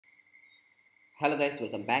Hello guys,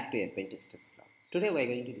 welcome back to a Pentester Club. Today we are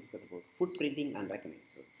going to discuss about footprinting and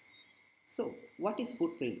reconnaissance. So, what is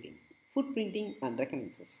footprinting? Footprinting and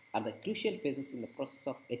reconnaissance are the crucial phases in the process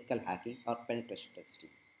of ethical hacking or penetration testing.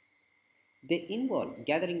 They involve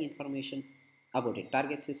gathering information about a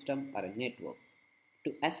target system or a network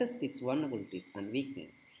to assess its vulnerabilities and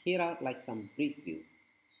weaknesses. Here are like some brief view.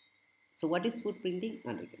 So, what is footprinting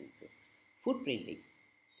and reconnaissance? Footprinting.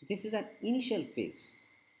 This is an initial phase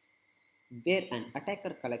where an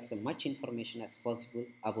attacker collects as much information as possible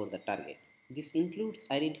about the target. This includes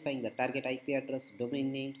identifying the target IP address,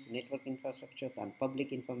 domain names, network infrastructures, and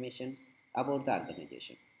public information about the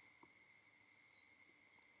organization.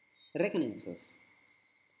 Reconnaissance.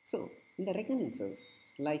 So, in the reconnaissance,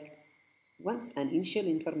 like once an initial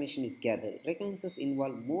information is gathered, reconnaissance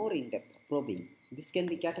involve more in-depth probing. This can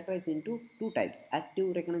be categorized into two types,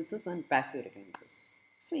 active reconnaissance and passive reconnaissance.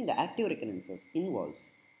 So in the active reconnaissance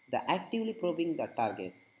involves the actively probing the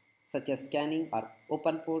target, such as scanning or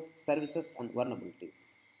open port services and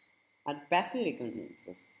vulnerabilities. And passive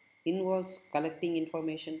reconnaissance involves collecting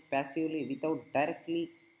information passively without directly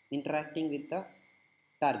interacting with the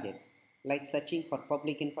target, like searching for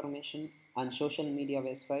public information on social media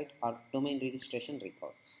website or domain registration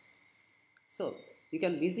records. So you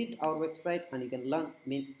can visit our website and you can learn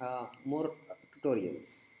more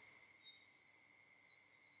tutorials.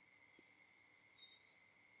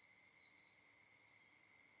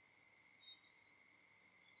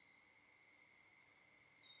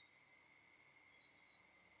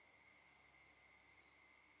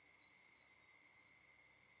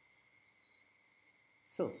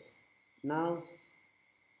 So now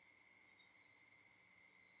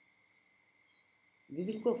we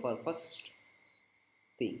will go for first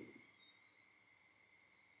thing.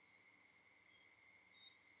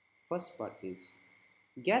 First part is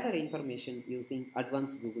gather information using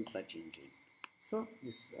advanced Google search engine. So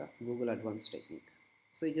this Google advanced technique.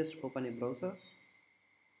 So you just open a browser,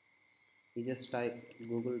 you just type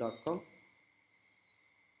google.com.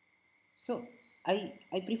 So I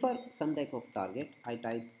prefer some type of target. I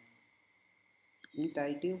type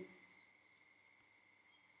intuitive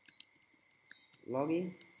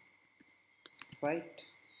login site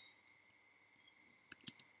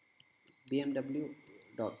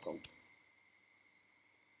bmw.com.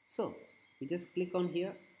 So you just click on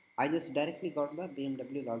here. I just directly got the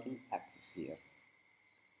BMW login access here.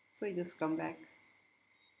 So you just come back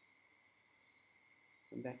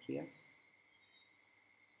here.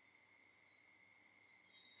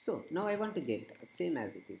 So now I want to get same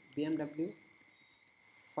as it is BMW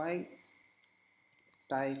file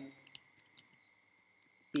type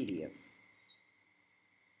PDF.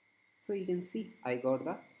 So you can see I got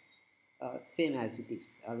the same as it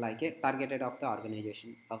is, like a targeted of the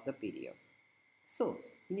organization of the PDF. So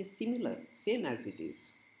in a similar same as it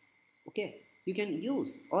is, okay, you can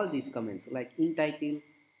use all these comments like in title,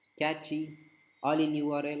 catchy, all in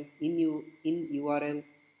URL, in URL,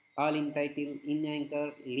 all in title, in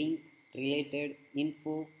anchor, link, related,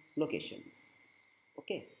 info, locations.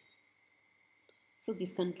 Okay. So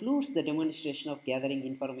this concludes the demonstration of gathering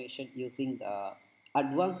information using the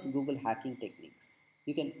advanced Google hacking techniques.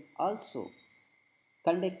 You can also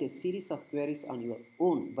conduct a series of queries on your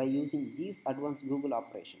own by using these advanced Google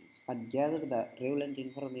operations and gather the relevant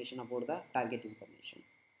information about the target information.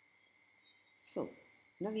 So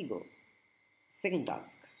now we go. Second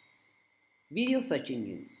task. Video search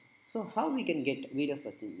engines. So how we can get video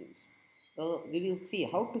search engines? We will see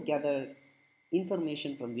how to gather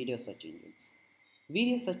information from video search engines.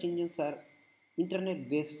 Video search engines are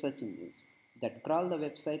internet-based search engines that crawl the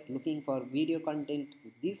website looking for video content.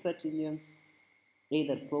 These search engines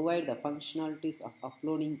either provide the functionalities of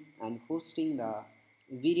uploading and hosting the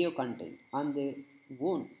video content on their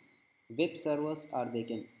own web servers, or they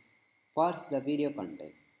can parse the video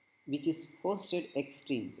content which is hosted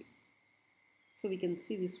extremely. So we can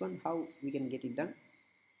see this one how we can get it done.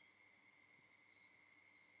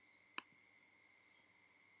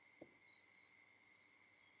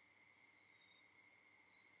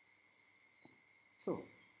 So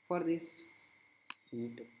for this we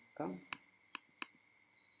need to come.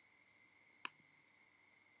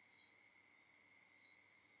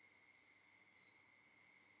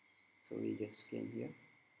 So we just came here.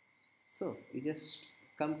 So we just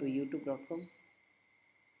come to youtube.com.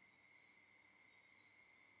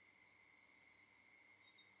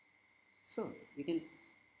 So we can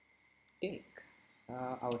take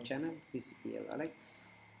our channel PCPL Alex.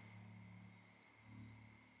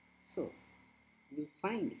 So you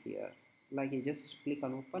find here, like you just click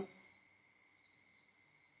on open.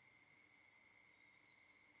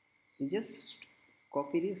 You just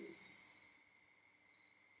copy this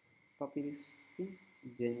copy this thing,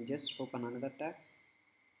 then just open another tab.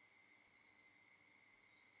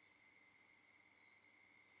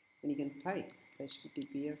 And you can type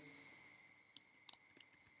https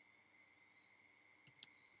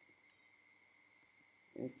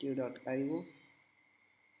active.io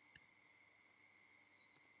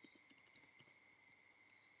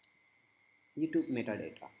YouTube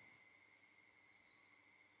metadata.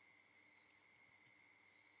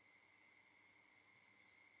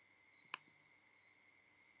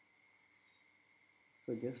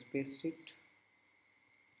 So just paste it.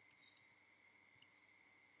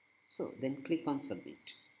 So then click on submit.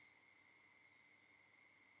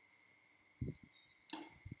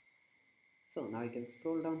 So now you can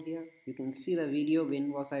scroll down here. You can see the video.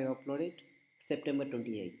 When was I uploaded? September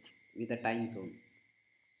 28th with the time zone,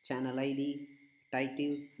 channel ID,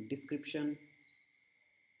 title, description.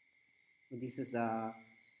 This is the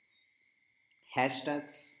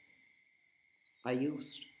hashtags I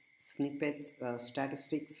used, snippets,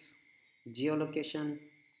 statistics, geolocation,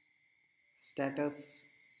 status,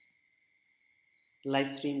 live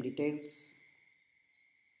stream details,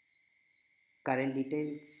 current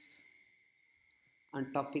details,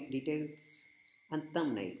 and topic details, and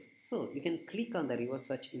thumbnail. So you can click on the reverse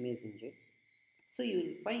search image engine. So you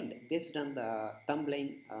will find based on the thumbnail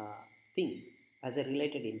thing as a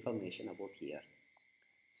related information about here.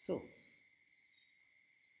 So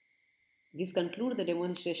this concludes the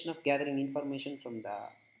demonstration of gathering information from the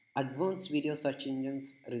advanced video search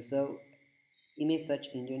engines, reserve image search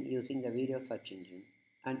engine using the video search engine,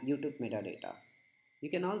 and YouTube metadata. You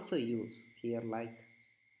can also use here like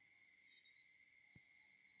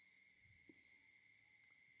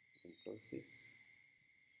close this.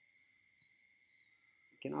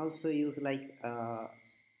 You can also use like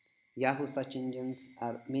Yahoo search engines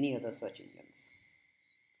or many other search engines.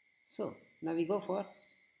 So now we go for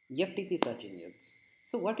FTP search engines.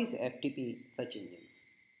 So what is FTP search engines?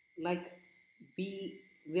 Like we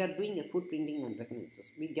are doing a footprinting and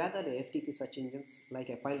reconnaissance. We gather the FTP search engines like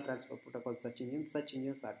a file transfer protocol search engine. Search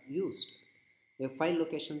engines are used file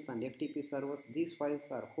locations and FTP servers. These files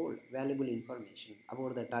are hold valuable information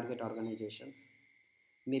about the target organizations,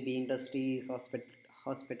 maybe industries,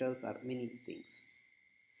 hospitals, or many things.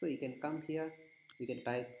 So you can come here, you can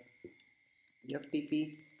type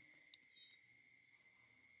FTP,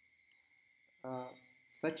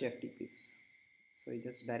 search FTPs. So you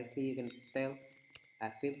just directly you can tell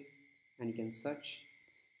Apple and you can search.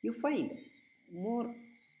 You find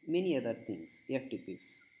many other things,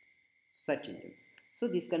 FTPs, search engines. So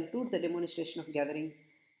this concludes the demonstration of gathering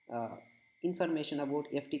information about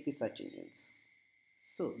FTP search engines.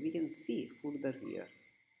 So we can see further here,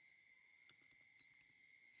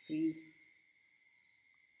 free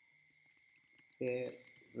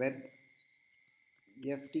web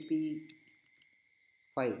FTP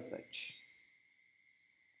file search.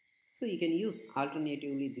 So you can use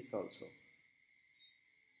alternatively this also.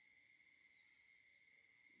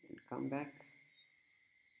 And come back.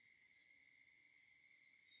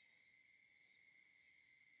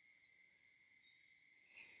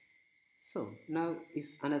 So now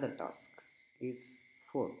is another task is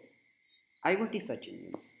for IoT search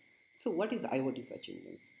engines. So what is IoT search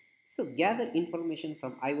engines? So gather information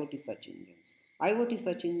from IoT search engines. IoT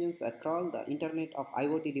search engines crawl the internet of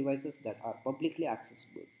IoT devices that are publicly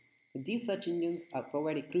accessible. These search engines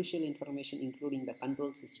provide crucial information including the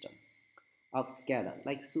control system of SCADA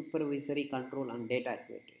like supervisory control and data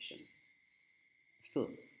acquisition. So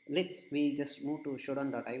we just move to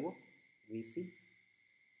showdown.io. We see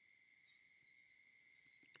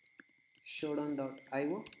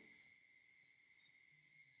showdown.io.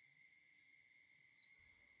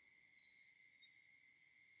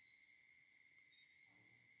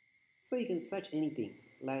 So you can search anything,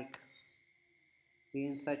 like we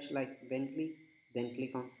can search like Bentley, then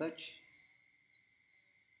click on search.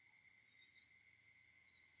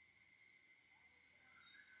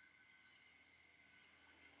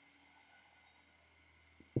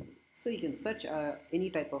 So you can search any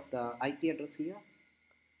type of the IP address here.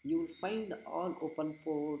 You will find all open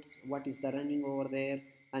ports, what is the running over there,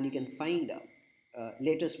 and you can find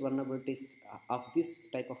latest vulnerabilities of this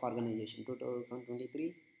type of organization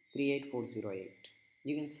 2023 38408.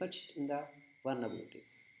 You can search in the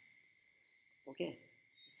vulnerabilities. Okay,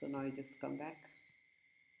 so now you just come back.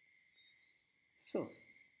 So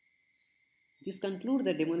this concludes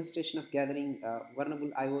the demonstration of gathering vulnerable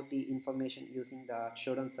IoT information using the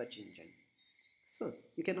Showdown search engine. So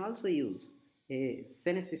you can also use a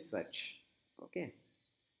Genesis search. Okay.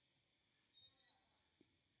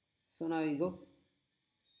 So now you go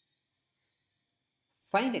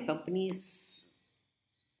find a company's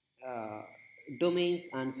uh, domains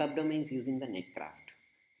and subdomains using the netcraft.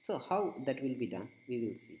 So how that will be done, we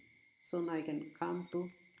will see. So now I can come to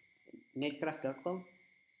netcraft.com.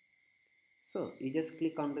 So you just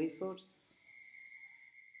click on resource,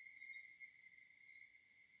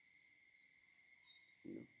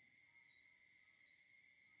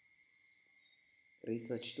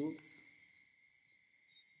 research tools,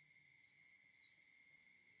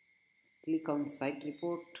 click on site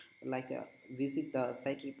report, like visit the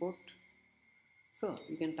site report. So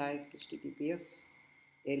you can type https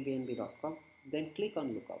airbnb.com, then click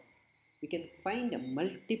on lookup. You can find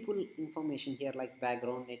multiple information here like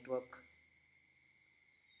background, network,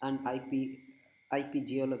 and IP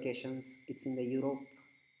geolocations. It's in the Europe.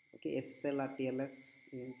 Okay, SSL or TLS,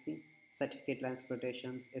 you can see certificate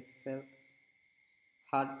transportations, SSL,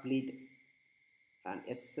 heartbleed, and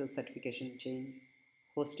SSL certification chain,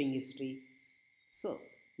 hosting history. So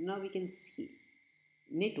now we can see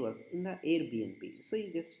network in the Airbnb. So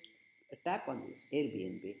you just tap on this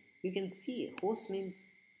Airbnb. You can see host names,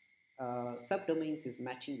 subdomains is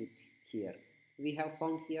matching with here. We have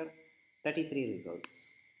found here 33 results.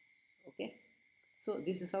 Okay, so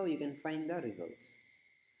this is how you can find the results.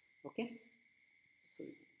 Okay, so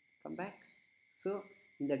come back. So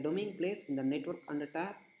in the domain place, in the network under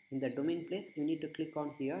tab, in the domain place, you need to click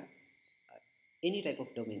on here any type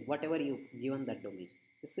of domain, whatever you given that domain.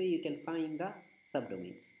 So you can find the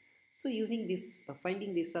subdomains. So using this,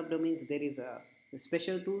 finding these subdomains, there is a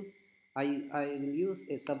special tool. I will use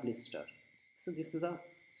a sublister. So this is a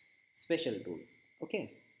special tool.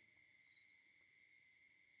 Okay.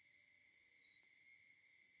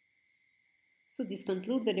 So this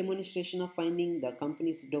concludes the demonstration of finding the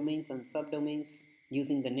company's domains and subdomains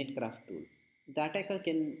using the netcraft tool. The attacker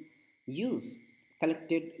can use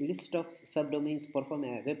collected list of subdomains, perform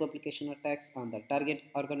a web application attacks on the target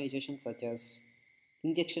organizations such as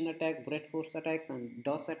injection attack, brute force attacks, and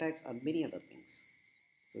DOS attacks, and many other things.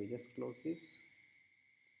 So we just close this.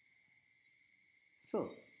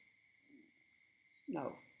 So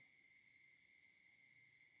now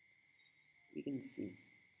we can see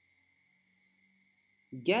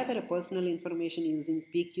gather personal information using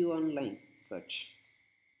PQ online search.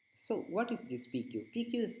 So what is this PQ?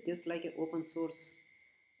 PQ is just like an open source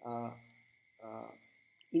uh, uh,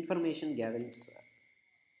 information gathering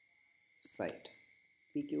site.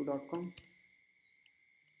 pq.com.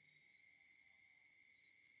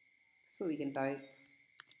 So we can type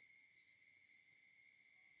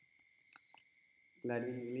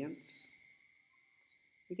Gladwin Williams.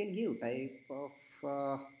 We can give type of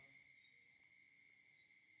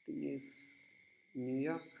thing is New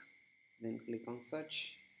York. Then click on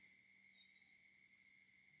search.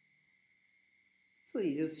 So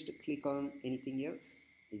you just click on anything else.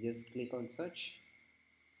 You just click on search.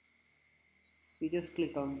 You just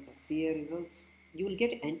click on CA results. You will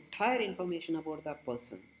get entire information about the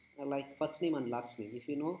person, like first name and last name. If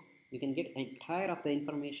you know, you can get entire of the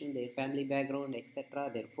information, their family background, etc.,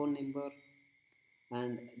 their phone number,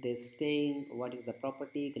 and their staying, what is the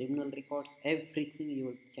property, criminal records, everything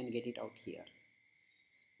you can get it out here.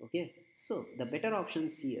 Okay, so the better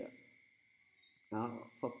options here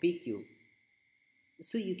for PQ.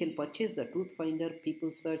 So you can purchase the Truth Finder,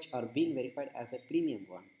 People Search, or being verified as a premium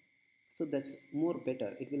one. So that's more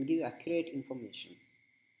better. It will give you accurate information.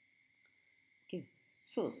 Okay.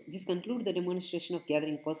 So this concludes the demonstration of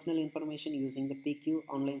gathering personal information using the PQ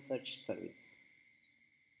online search service.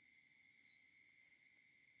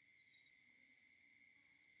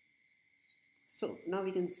 So now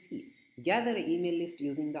we can see gather email list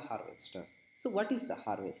using the harvester. So what is the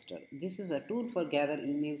harvester? This is a tool for gather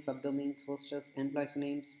email, subdomains, hostess, employees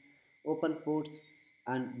names, open ports,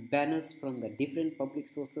 and banners from the different public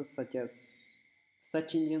sources such as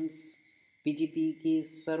search engines, PGP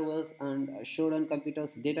keys, servers, and showdown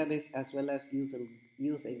computers database, as well as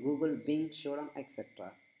use a Google, Bing, showdown,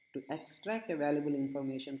 etc. to extract a valuable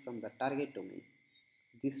information from the target domain.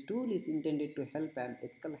 This tool is intended to help an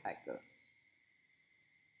ethical hacker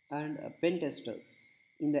and pentesters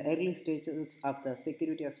in the early stages of the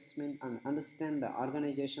security assessment and understand the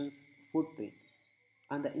organization's footprint.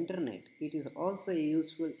 On the internet, it is also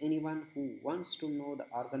useful anyone who wants to know the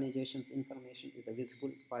organization's information is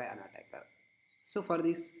visible for an attacker. So for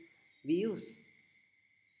this, we use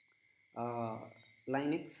uh,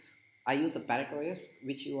 Linux. I use a ParrotOS,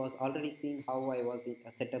 which you was already seen how I was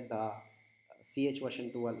set up the CH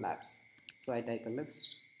version 12 labs. So I type a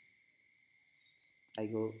list. I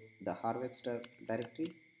go the harvester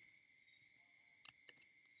directory.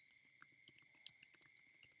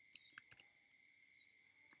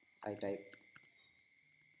 I type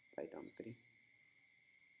Python 3.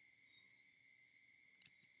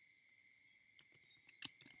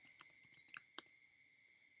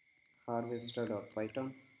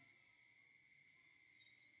 harvester.python.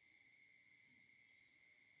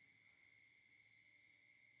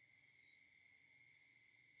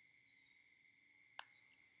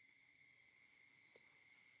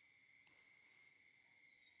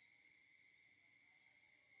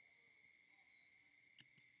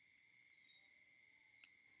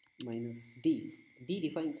 Minus D. D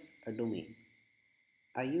defines a domain.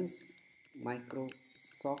 I use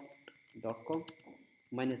Microsoft.com.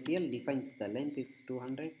 Minus L defines the length is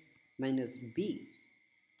 200. Minus B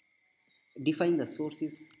define the source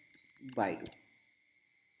is Baidu.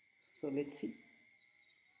 So let's see.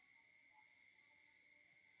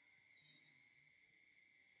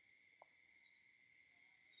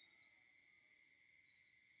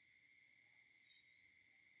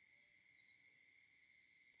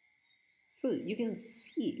 So you can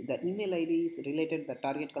see the email ID is related to the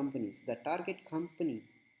target companies. The target company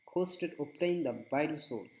hosted obtained the Baidu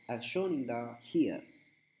source as shown in the here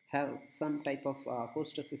have some type of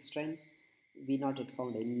host assistant. We not yet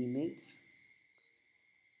found any emails.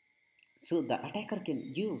 So the attacker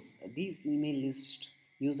can use these email list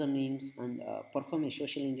usernames and perform a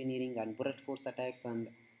social engineering and brute force attacks and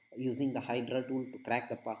using the Hydra tool to crack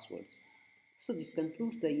the passwords. So this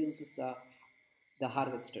concludes the uses the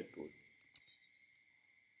harvester tool.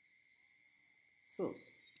 So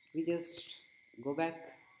we just go back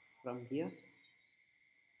from here.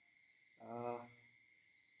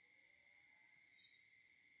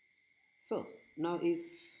 So now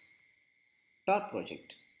is Tor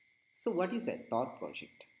project. So what is a Tor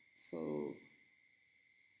project?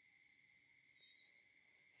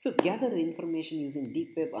 So gather the information using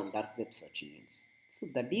deep web and dark web search engines. So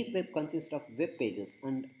the deep web consists of web pages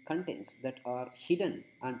and contents that are hidden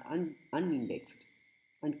and unindexed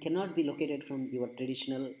and cannot be located from your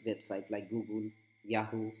traditional website like Google,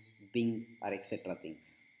 Yahoo, Bing, or etc.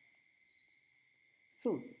 things.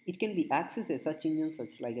 So it can be accessed as search engines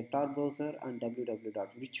such like a Tor browser and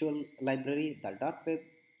www.virtual library. The dark web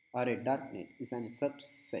or a darknet is a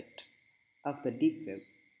subset of the deep web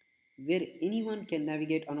where anyone can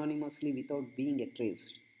navigate anonymously without being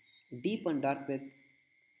traced. Deep and dark web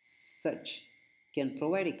search can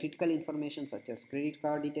provide a critical information such as credit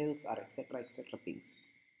card details or etc. things.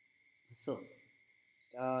 So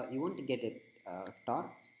you want to get a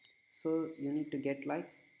Tor, so you need to get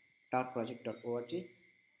like torproject.org.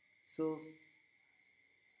 So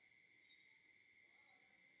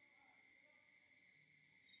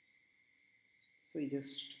you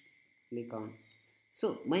just click on.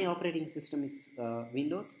 So my operating system is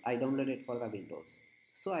Windows. I downloaded for the Windows.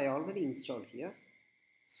 So I already installed here.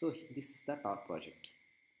 So this is the Tor project.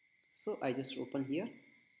 So I just open here.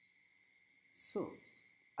 So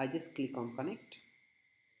I just click on connect.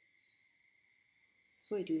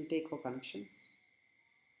 So it will take for connection.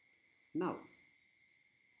 Now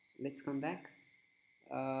let's come back.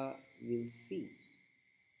 We'll see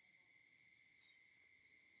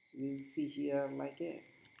here like a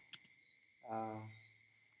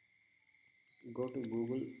go to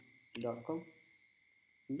google.com,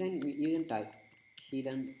 then you can type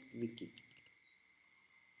hidden wiki.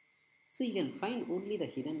 So you can find only the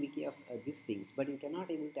hidden wiki of these things, but you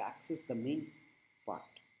cannot able to access the main part.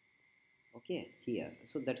 Okay, here.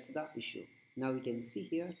 So that's the issue. Now we can see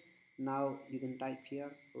here. Now you can type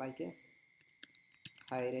here like a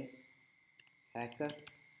hire a hacker.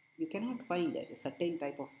 You cannot find a certain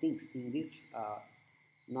type of things in this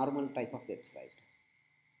normal type of website.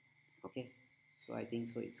 Okay, so I think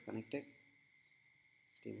so it's connected.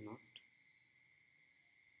 Still not.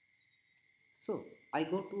 So I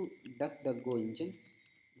go to DuckDuckGo engine.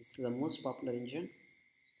 This is the most popular engine.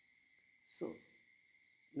 So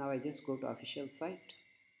now I just go to official site.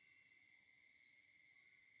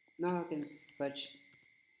 Now I can search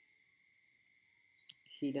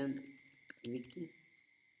hidden wiki.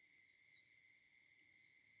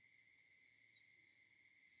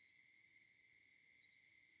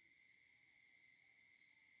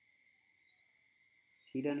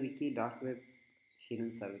 Hidden wiki dark web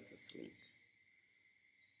hidden services link.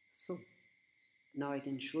 So now I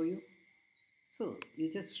can show you. So you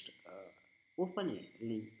just open a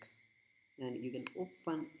link and you can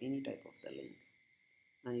open any type of the link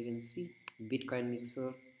and you can see Bitcoin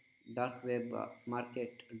mixer, dark web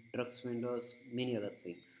market, drugs vendors, many other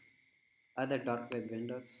things, other dark web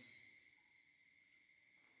vendors.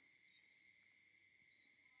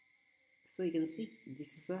 So you can see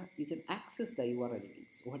this is you can access the URL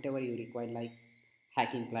links whatever you require like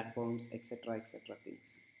hacking platforms etc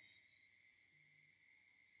things.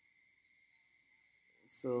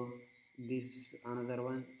 So this another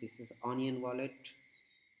one, this is Onion wallet.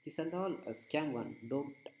 This and all scam one.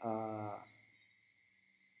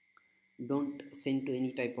 Don't send to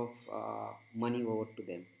any type of money over to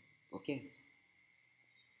them. Okay,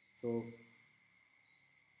 so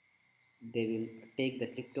they will take the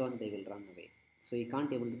crypto and they will run away. So you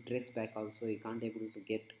can't able to trace back also, you can't able to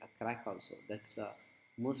get a crack also. That's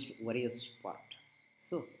most worrying part.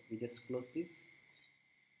 So we just close this.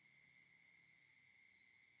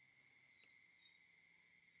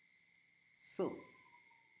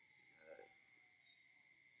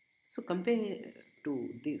 So compare to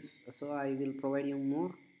this, so I will provide you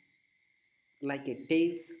more like a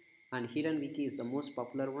tails, and hidden wiki is the most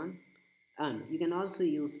popular one, and you can also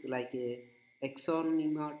use like a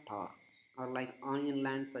exornimator or like onion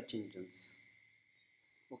land search engines.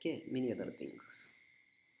 Okay, many other things.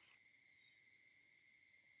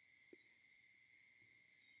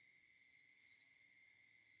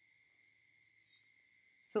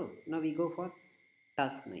 So now we go for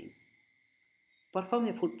task 9. Perform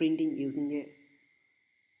a footprinting using a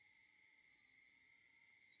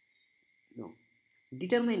no.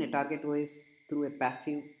 Determine a target WHOIS through a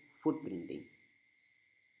passive footprinting.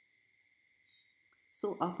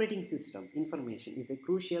 So operating system information is a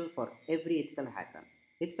crucial for every ethical hacker.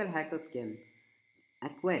 Ethical hackers can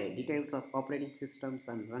acquire details of operating systems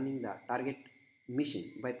and running the target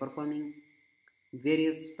mission by performing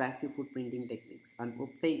various passive footprinting techniques and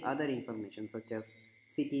obtain other information such as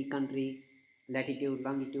city, country, latitude,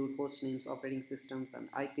 longitude, host names, operating systems, and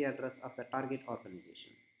IP address of the target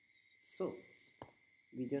organization. So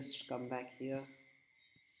we just come back here,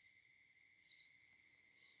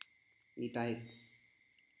 we type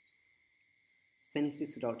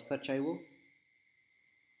senesys.search.io,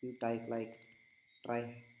 you type like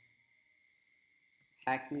try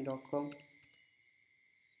hackme.com.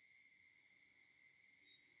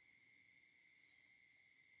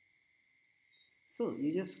 So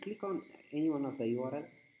you just click on any one of the URL,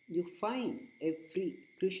 you find every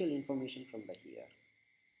crucial information from the here.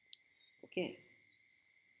 Okay.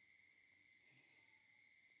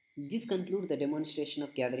 This concludes the demonstration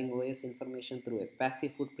of gathering OS information through a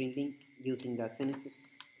passive footprinting using the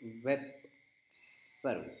Senesys web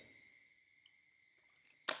service.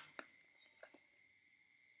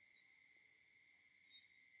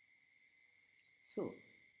 So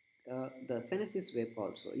the Senesys web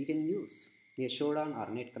also you can use a showdown or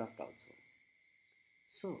netcraft also.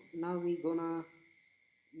 So now we gonna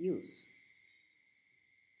use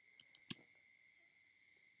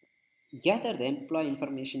gather the employee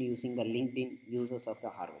information using the LinkedIn users of the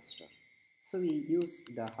harvester. So we use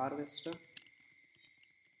the harvester,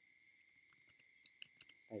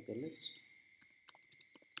 type a list,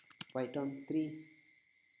 Python 3,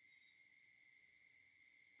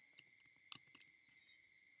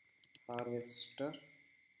 harvester,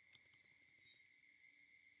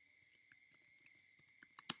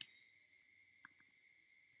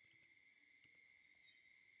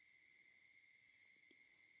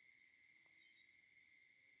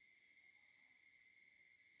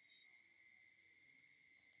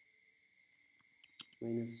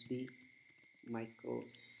 -d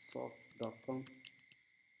microsoft.com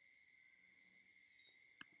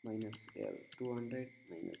 -l 200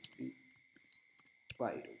 -b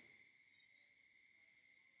Baidu.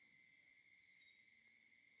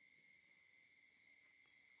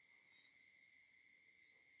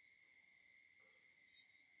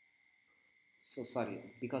 So sorry,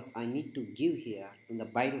 because I need to give here in the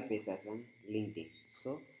Baidu page as an LinkedIn.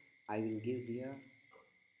 So I will give here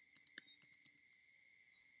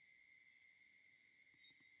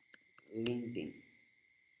LinkedIn.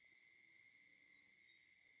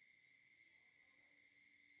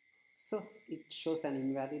 So it shows an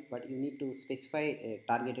invalid, but you need to specify a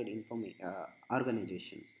targeted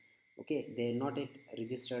organization. Okay, they not yet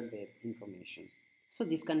registered their information. So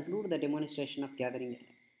this concludes the demonstration of gathering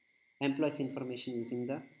employees information using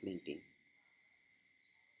the LinkedIn.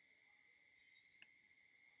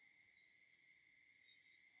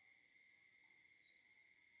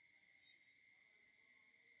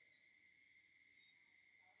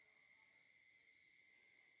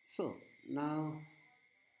 So now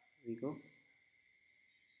we go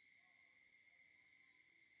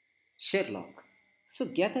Sherlock. So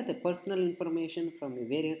gather the personal information from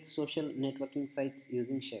various social networking sites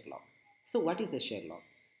using Sherlock. So what is a Sherlock?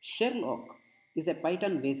 Sherlock is a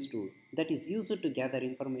Python based tool that is used to gather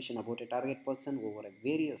information about a target person over a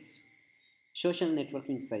various social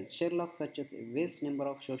networking sites. Sherlock searches a vast number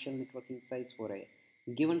of social networking sites for a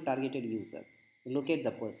given targeted user. Locate the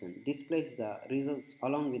person, displays the results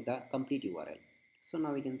along with the complete URL. So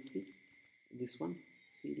now we can see this one,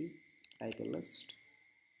 cd title list.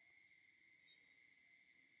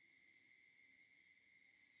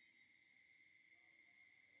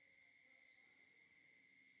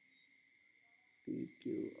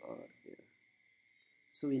 PQRS.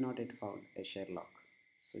 So we not yet found a share lock.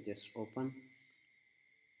 So just open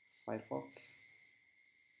Firefox.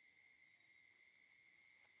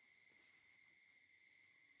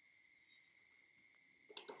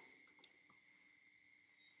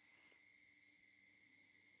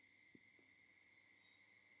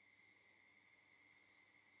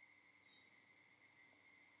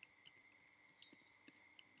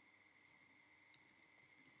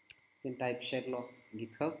 You can type Sherlock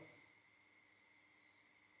GitHub.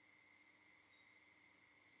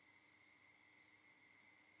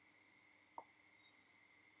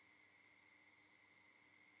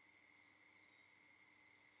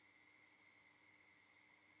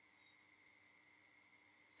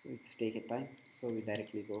 So it's take a time. So we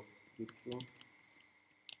directly go git flow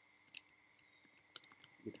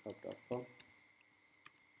github.com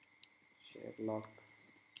Sherlock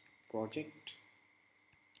project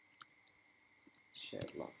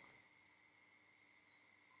Sherlock.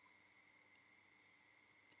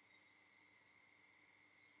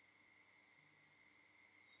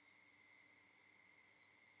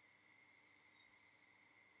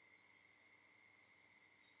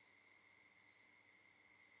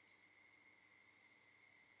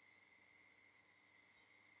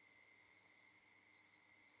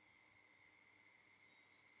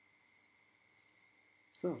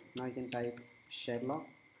 So now you can type Sherlock,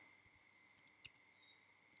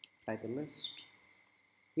 type a list.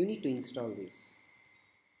 You need to install this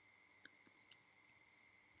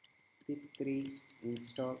pip3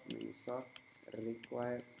 install means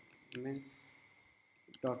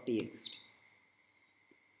requirements.txt.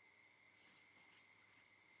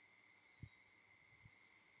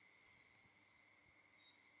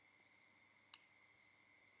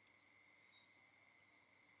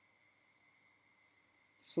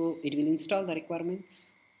 So it will install the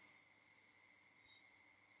requirements.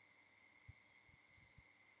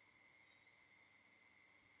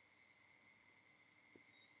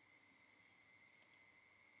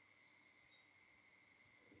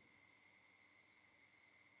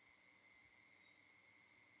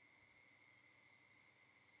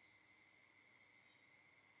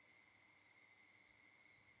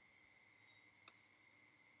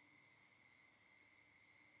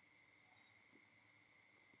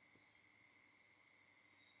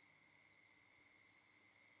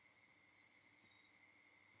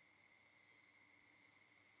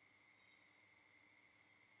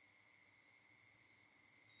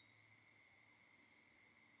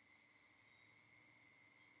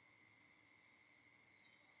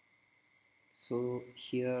 So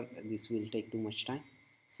here this will take too much time.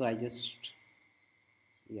 So I just,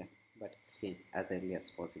 yeah, but it's came as early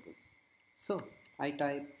as possible. So I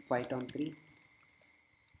type Python 3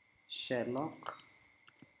 Sherlock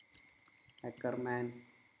Ackerman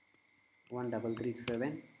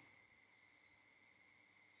 1337.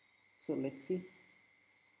 So let's see.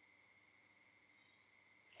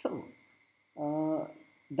 So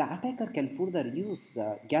the attacker can further use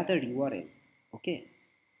the gathered URL, okay,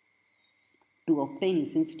 to obtain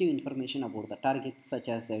sensitive information about the targets such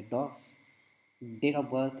as a DOS, date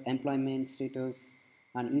of birth, employment status,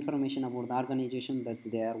 and information about the organization that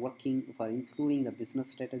they are working for, including the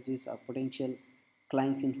business strategies or potential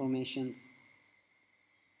clients' informations,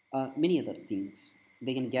 many other things.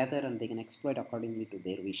 They can gather and they can exploit accordingly to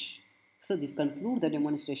their wish. So this concludes the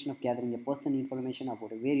demonstration of gathering a personal information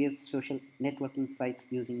about various social networking sites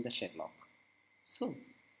using the Sherlock. So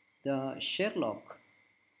the Sherlock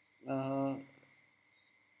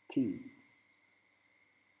thing,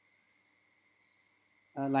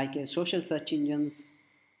 like social search engines,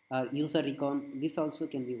 user recon, this also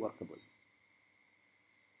can be workable.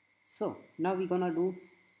 So now we're gonna do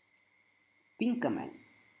ping command.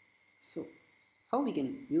 So how we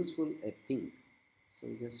can useful a ping? So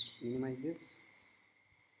just minimize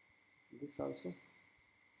this also.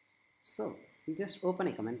 So we just open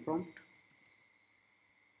a command prompt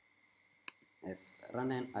as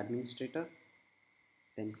run an administrator,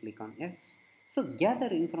 then click on yes. So gather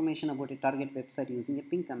information about a target website using a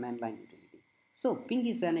ping command line utility. So ping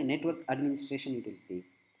is a network administration utility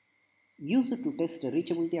used to test the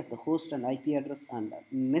reachability of the host and IP address and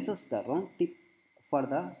measures the round trip for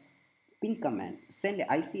the ping command. Send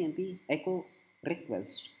ICMP echo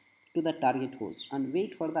request to the target host and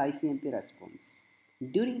wait for the ICMP response.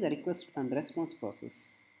 During the request and response process,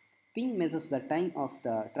 ping measures the time of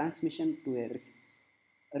the transmission to a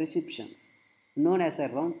receptions, known as a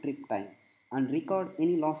round trip time, and record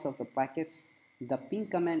any loss of the packets. The ping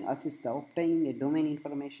command assists the obtaining a domain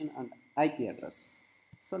information and IP address.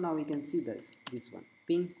 So now we can see this one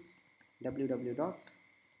ping www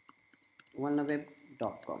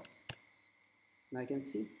vulnerweb.com. Now I can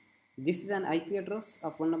see this is an IP address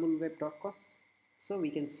of vulnerableWeb.com. So we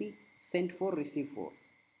can see send 4, receive 4.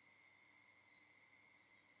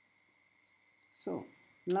 So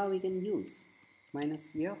now we can use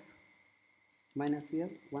 -f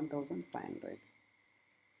 1500.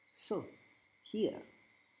 So here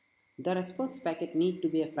the response packet need to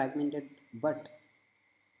be a fragmented, but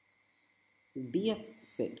DF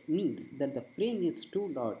set means that the frame is too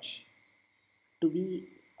large to be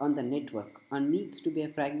on the network and needs to be a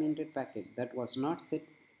fragmented packet that was not set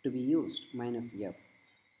to be used -f.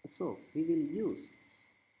 So we will use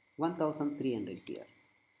 1300 here.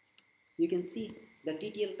 You can see the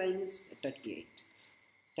TTL time is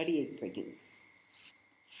 38 seconds.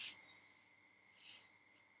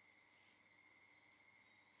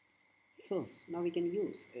 So now we can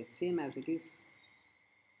use the same as it is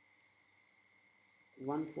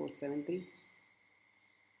 1473.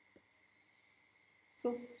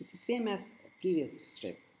 So it's the same as previous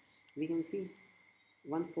step. We can see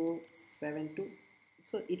 1472.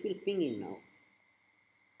 So it will ping in now.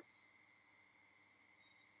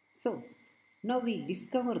 So now we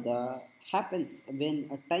discover the happens when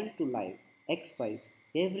a time to live expires.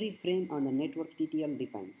 Every frame on the network TTL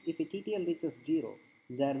defines. If a TTL reaches 0,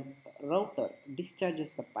 the router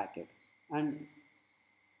discharges the packet and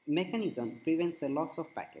mechanism prevents a loss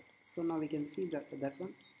of packet. So now we can see that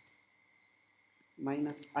one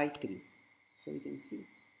 -I3. So we can see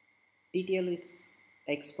TTL is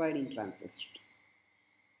expired in transist.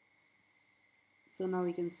 So now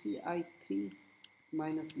we can see I3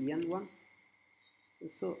 minus N1.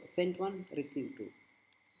 So sent 1, receive 2.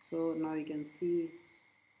 So now you can see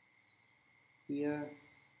here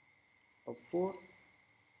a 4,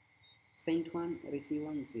 sent 1, receive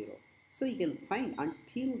 1, 0. So you can find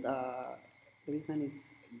until the reason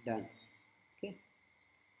is done. Okay.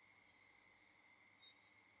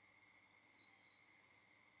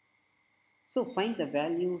 So find the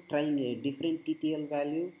value, trying a different TTL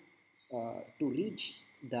value to reach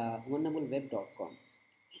the vulnerableWeb.com.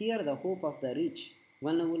 Here the hope of the reach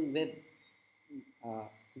vulnerable web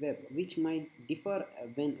which might differ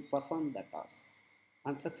when perform the task.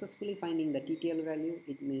 Unsuccessfully finding the TTL value,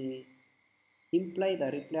 it may imply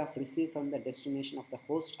the reply of receive from the destination of the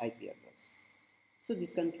host IP address. So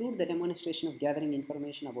this concludes the demonstration of gathering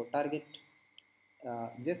information about target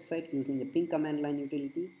website using the ping command line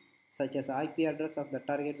utility, such as IP address of the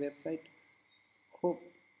target website, hope,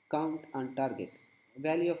 count, and target,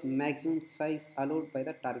 value of maximum size allowed by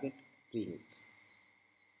the target prehooks.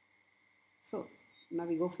 So now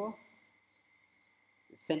we go for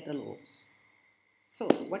central ops. So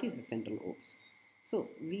what is the central ops? So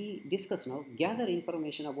we discuss now gather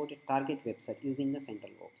information about a target website using the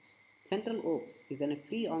central ops. Central ops is a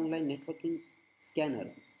free online networking scanner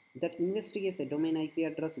that investigates a domain IP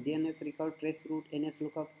address, DNS record, trace route, NS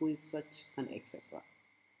lookup, WHOIS search, and etc.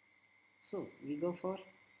 So we go for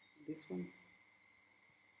this one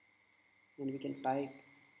and we can type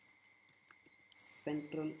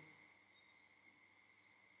central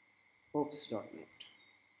ops.net.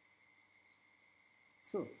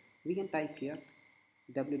 So we can type here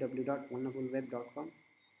www.vulnerableweb.com.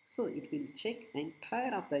 So it will check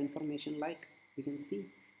entire of the information, like we can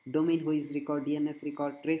see domain WHOIS record, DNS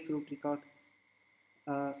record, trace route record,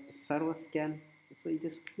 server scan. So you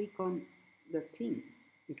just click on the thing,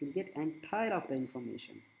 it will get entire of the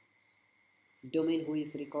information. Domain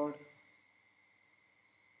WHOIS record,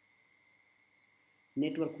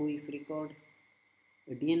 network WHOIS record,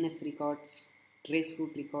 DNS records, trace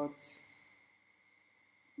route records,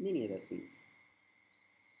 many other things.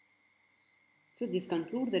 So this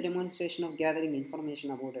concludes the demonstration of gathering information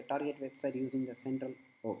about a target website using the central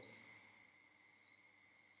ops.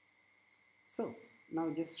 So now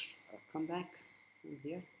just come back from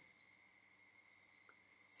here.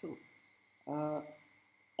 So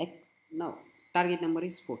now target number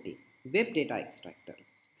is 40. Web data extractor.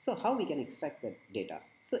 So how we can extract the data?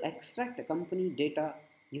 So extract a company data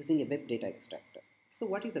using a web data extractor. So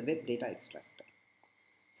what is a web data extractor?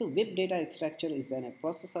 So web data extractor is a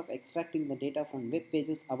process of extracting the data from web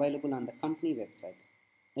pages available on the company website.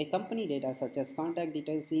 A company data such as contact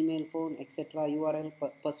details, email, phone, etc., URL,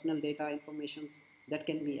 personal data informations that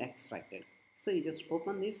can be extracted. So you just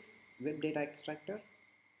open this web data extractor.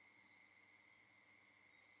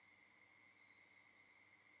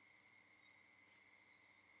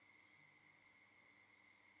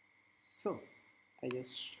 So I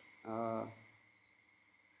just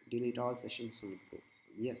delete all sessions from the group.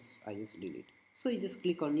 Yes, I just delete. So you just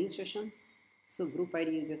click on new session. So group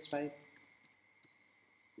ID, you just type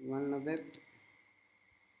vulnerweb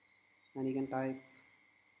and you can type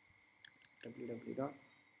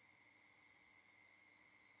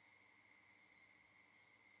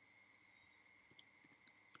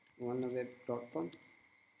www.vulnerweb.com.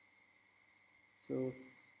 So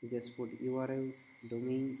just put URLs,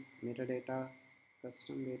 domains, metadata,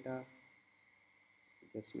 custom data,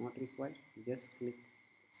 just not required, just click.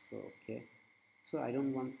 So okay, so I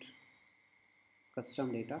don't want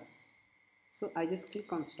custom data, so I just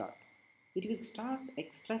click on start. It will start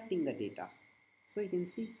extracting the data. So you can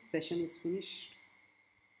see session is finished.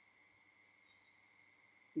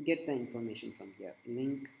 You get the information from here,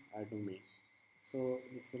 link or domain. So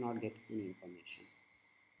this will not get any information.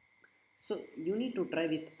 So you need to try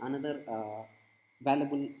with another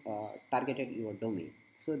valuable targeted your domain,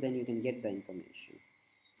 so then you can get the information.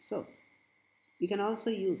 So you can also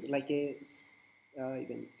use like a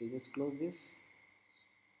you just close this.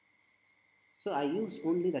 So I use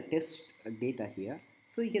only the test data here.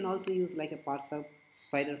 So you can also use like a parse up,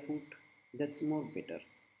 spider foot, that's more better.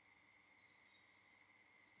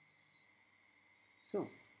 So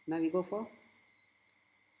now we go for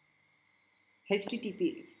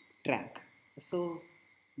HTTP track. So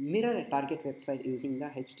mirror a target website using the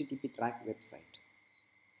HTTP track website.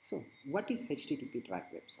 So what is HTTP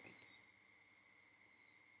track website?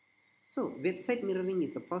 So website mirroring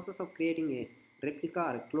is the process of creating a replica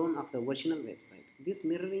or a clone of the original website. This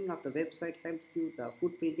mirroring of the website helps you the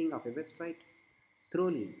footprinting of a website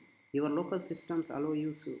thoroughly. Your local systems allow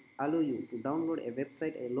you to download a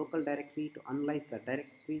website, a local directory, to analyze the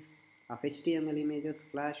directories of HTML images,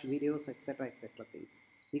 Flash, videos, etc. etc. things.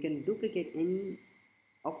 You can duplicate any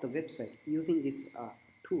of the website using this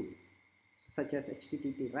tool, such as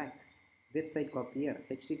HTTP rack. Website copier.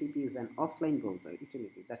 HTTP is an offline browser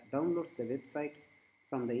utility that downloads the website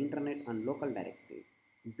from the internet and local directory,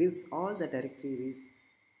 builds all the directory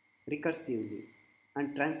recursively,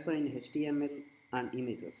 and transfer in HTML and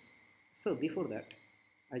images. So before that,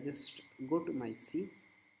 I just go to my C.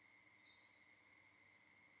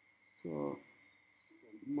 So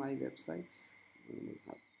my websites.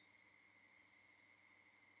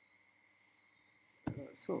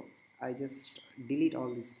 So I just delete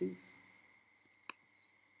all these things.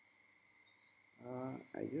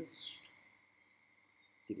 I just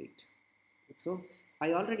delete. So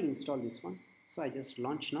I already installed this one, so I just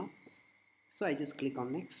launch now. So I just click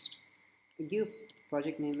on next, give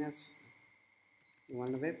project name as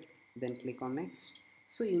OneWeb, then click on next.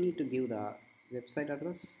 So you need to give the website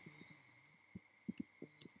address,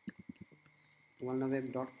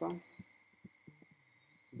 vulnerweb.com,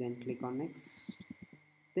 then click on next,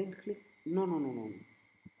 then click no,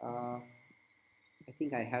 I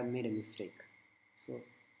think I have made a mistake, so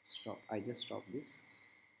stop. I just stop this.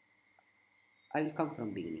 I will come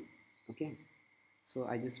from beginning. Okay, so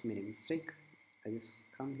I just made a mistake. I just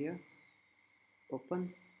come here,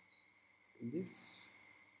 open this,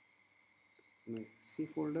 my C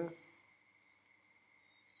folder,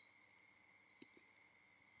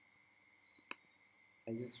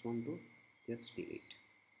 I just want to just delete.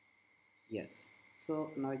 Yes,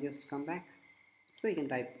 so now just come back. So you can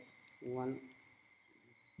type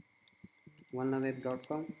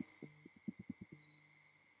vulnerweb.com,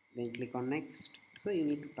 then click on next. So you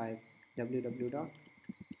need to type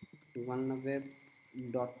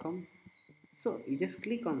www.vulnerweb.com. So you just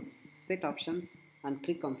click on set options and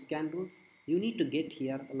click on scan rules. You need to get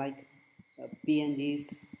here like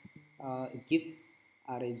PNGs, GIF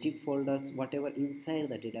or zip folders, whatever inside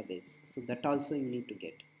the database. So that also you need to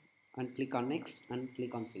get, and click on next and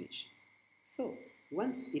click on finish. So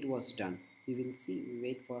once it was done, you will see,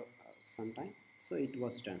 wait for some time. So it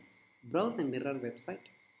was done. Browse and mirror website.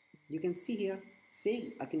 You can see here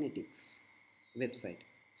same Akinetics website.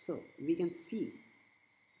 So we can see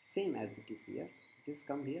same as it is here. Just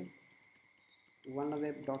come here,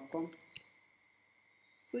 vulnerweb.com.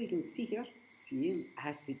 So you can see here same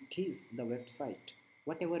as it is the website.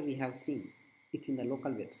 Whatever we have seen, it's in the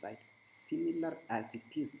local website. Similar as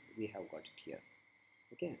it is, we have got it here.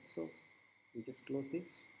 Okay, so we just close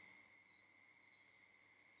this.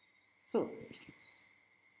 So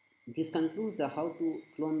this concludes the how to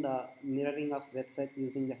clone the mirroring of website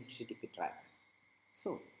using the HTTP track.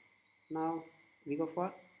 So now we go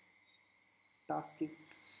for task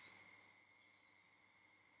is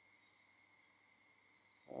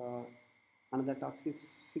another task is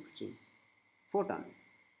 16, Photon.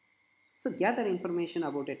 So gather information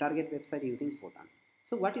about a target website using Photon.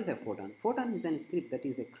 So what is a Photon? Photon is a script that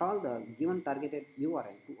is a crawl the given targeted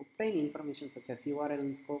URL to obtain information such as URL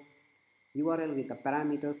in scope, URL with the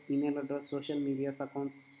parameters, email address, social media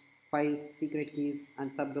accounts, files, secret keys,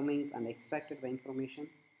 and subdomains, and extracted the information.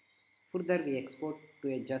 Further, we export to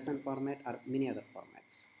a JSON format or many other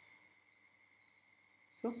formats.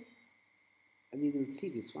 So we will see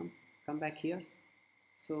this one. Come back here.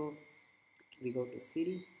 So we go to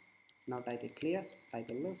cd. Now type a clear, type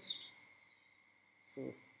a list. So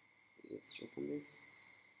let's open this.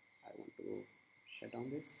 I want to shut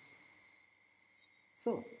down this.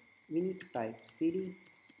 So we need to type cd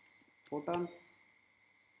photon,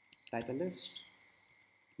 type a list.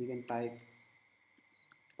 You can type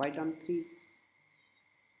python 3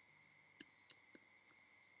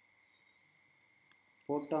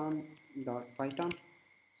 photon.python.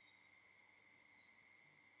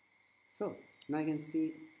 So now you can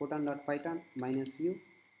see photon.python -u.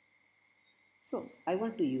 So I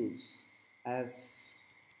want to use as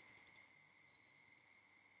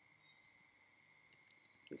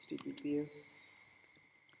https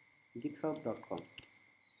github.com.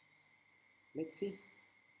 Let's see.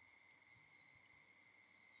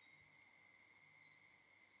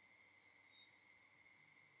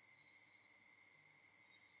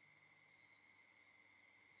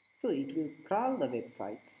 So it will crawl the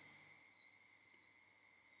websites.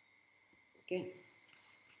 Okay.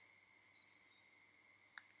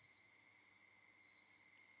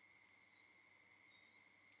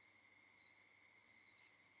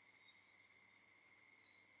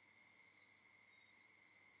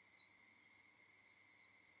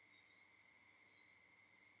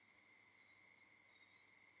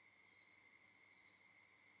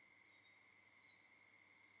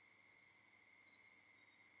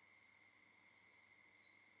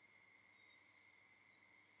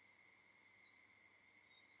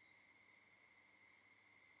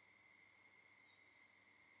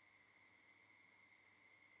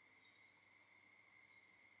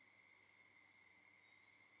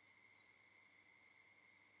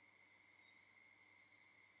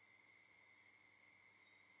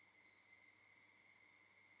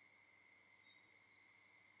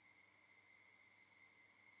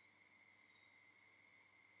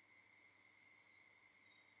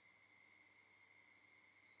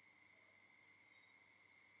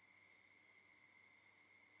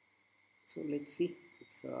 So let's see,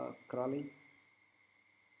 it's crawling.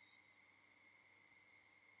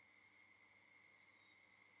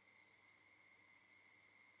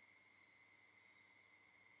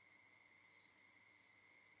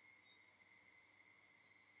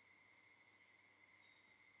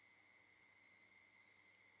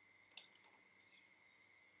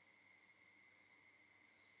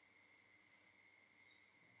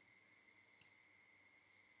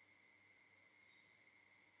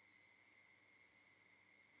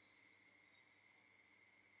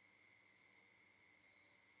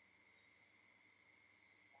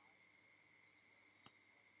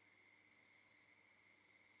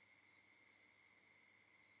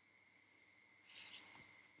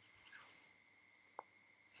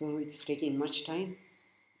 So it's taking much time.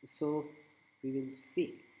 So we will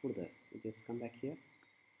see further. We just come back here.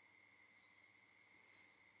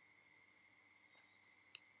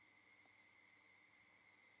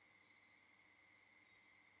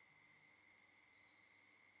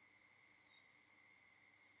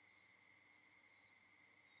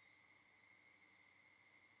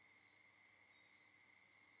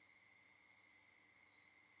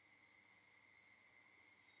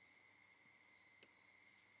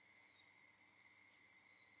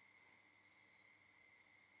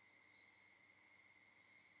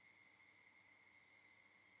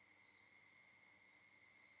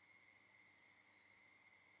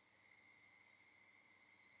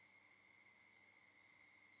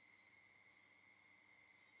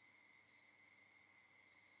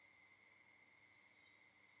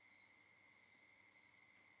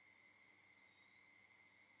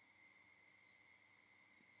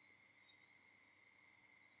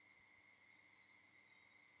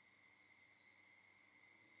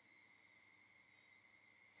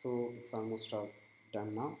 So it's almost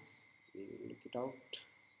done now. We will look it out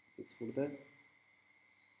this further.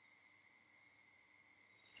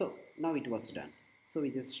 So now it was done. So we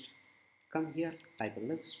just come here, type a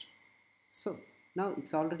list. So now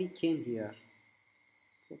it's already came here.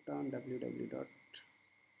 Put on www.result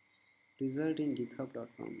in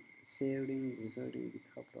github.com, saved in result in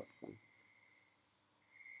github.com.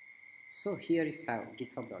 So here is our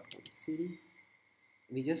github.com. See,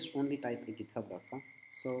 we just only type a github.com.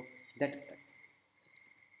 So that's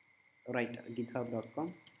right,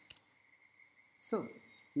 github.com. So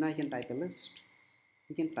now you can type a list.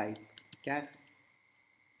 You can type cat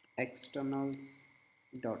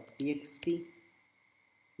external.txt.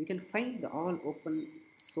 You can find all open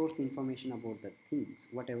source information about the things,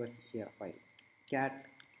 whatever here file. Cat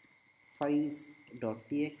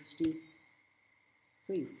files.txt.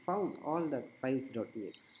 So you found all the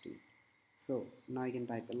files.txt. So now you can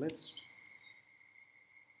type a list.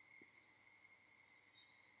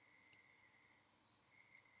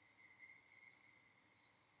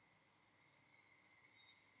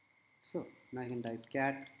 So now I can type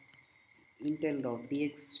cat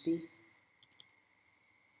intel.txt,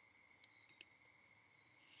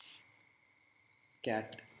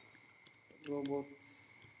 cat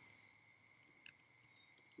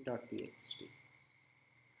robots.txt.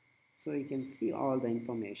 So you can see all the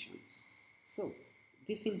informations. So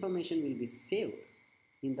this information will be saved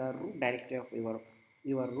in the root directory of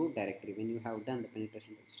your root directory when you have done the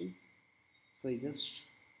penetration testing. So you just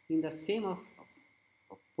in the same of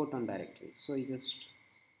Photon directory. So you just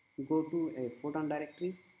go to a Photon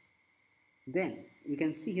directory. Then you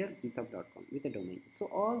can see here github.com with a domain. So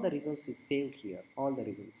all the results is saved here. All the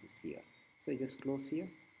results is here. So you just close here,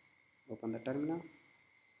 open the terminal,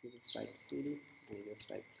 you just type cd and you just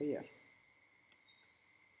type clear.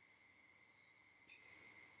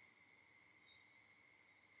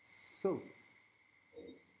 So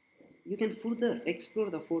you can further explore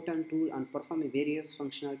the Photon tool and perform various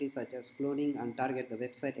functionalities such as cloning and target the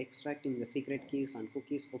website, extracting the secret keys and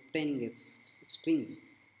cookies, obtaining strings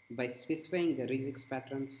by specifying the regex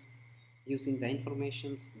patterns. Using the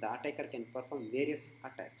informations, the attacker can perform various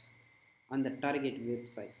attacks on the target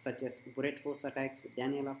website such as brute force attacks,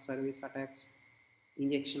 denial of service attacks,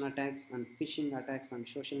 injection attacks, and phishing attacks, and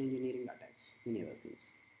social engineering attacks, many other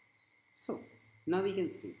things. So now we can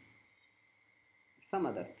see some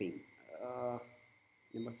other thing.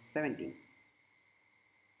 Number 17,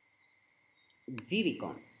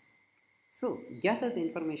 G-Recon. So gather the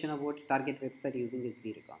information about target website using a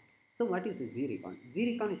G-Recon. So what is a G-Recon?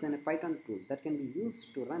 G-Recon is a Python tool that can be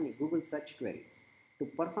used to run a Google search queries to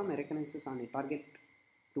perform a reconnaissance on a target,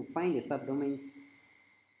 to find a subdomains,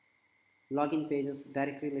 login pages,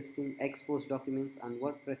 directory listing, expose documents, and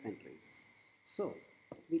WordPress entries. So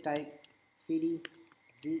we type cd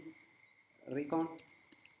g recon,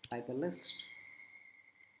 type a list.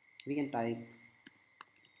 We can type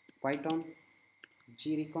python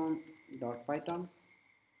grecon.python.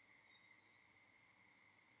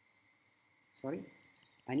 Sorry,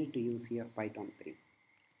 I need to use here Python 3.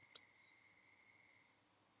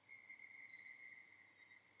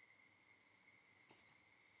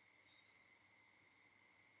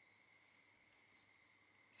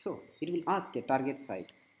 So it will ask a target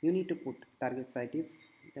site. You need to put target site is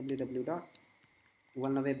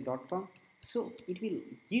www.vulnerweb.com. So it will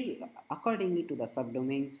give accordingly to the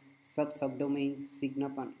subdomains, subdomains, sign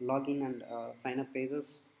up and login and sign up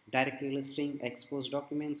pages, directory listing, expose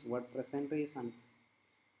documents, WordPress entries, and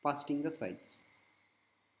posting the sites.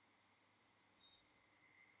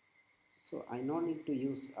 So I no need to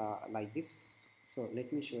use like this. So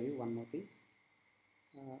let me show you one more thing.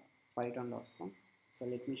 Python.com. So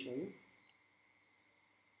let me show you.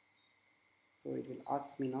 So it will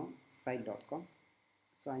ask me now site.com.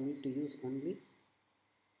 So I need to use only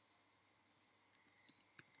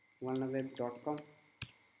vulnerweb.com.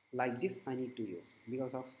 Like this I need to use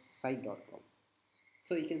because of site.com.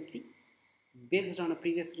 So you can see based on a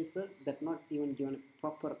previous result that not even given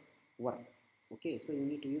proper work. Okay, so you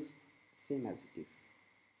need to use same as it is.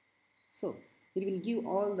 So it will give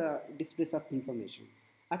all the displays of informations.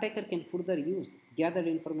 Attacker can further use gathered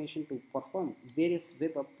information to perform various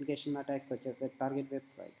web application attacks such as a target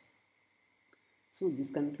website. So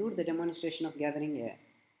this concludes the demonstration of gathering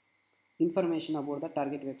information about the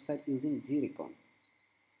target website using G-Recon.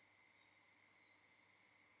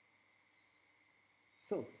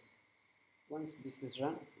 So once this is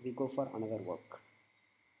run, we go for another work.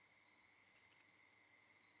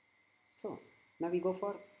 So now we go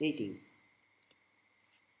for 18.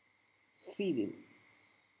 Civil.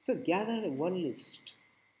 So gather a word list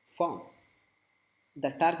from the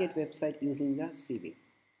target website using the civil.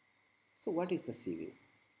 So what is the civil?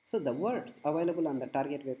 So the words available on the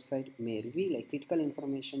target website may reveal a critical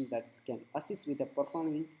information that can assist with the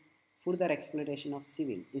performing further exploitation of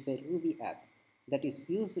civil. Is a Ruby app that is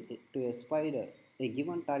used to spider a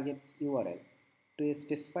given target URL to a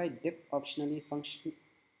specified depth optionally function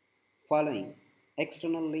following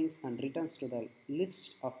external links and returns to the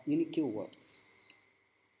list of unique words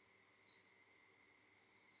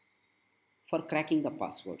for cracking the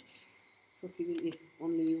passwords. So civil is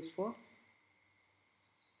only used for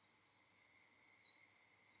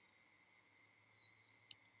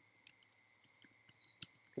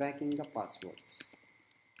cracking the passwords.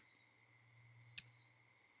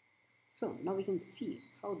 So now we can see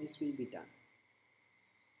how this will be done.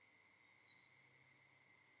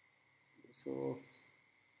 So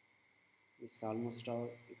this almost all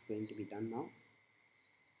is going to be done now.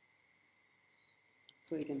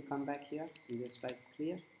 So you can come back here, you just type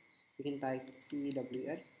clear, you can type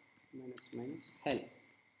CEWL -- help.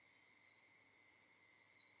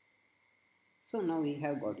 So now we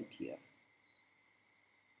have got it here.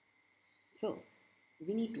 So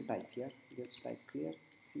we need to type here, just type clear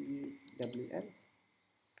CEWL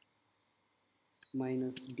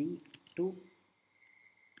 -D2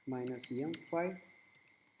 -M5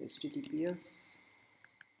 https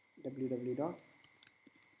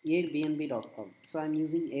www.airbnb.com. So I'm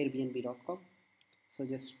using airbnb.com. So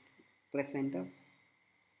just press enter.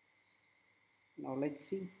 Now let's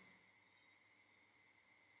see.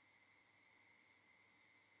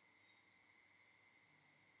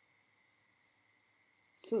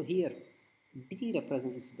 So here D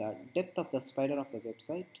represents the depth of the spider of the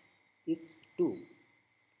website is 2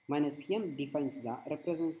 minus M defines the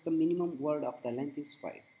represents the minimum word of the length is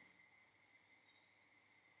 5.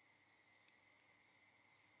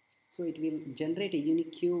 So it will generate a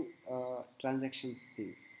unique queue transactions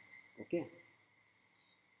things, okay,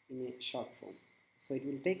 in a short form. So it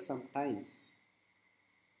will take some time.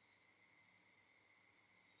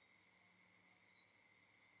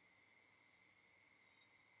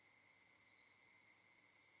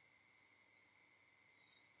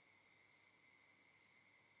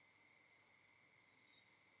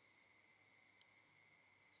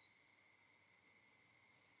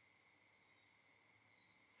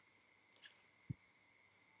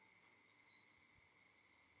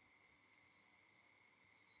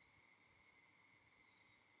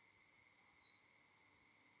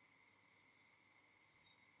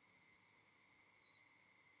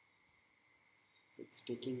 So it's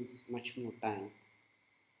taking much more time.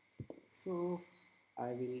 So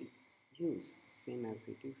I will use same as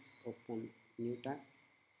it is, open new tab,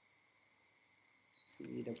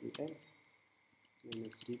 CEWL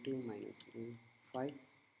 -D2 -M5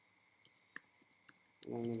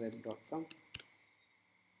 web.com.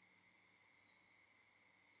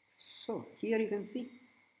 So here you can see,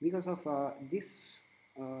 because of this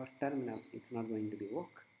terminal, it's not going to be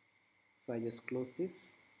work. So I just close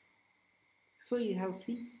this. So you have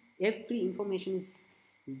seen every information is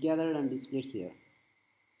gathered and displayed here.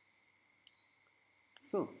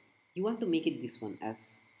 So you want to make it this one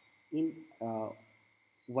as in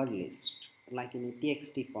word list, like in a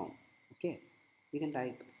txt form. Okay, you can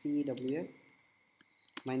type CEWL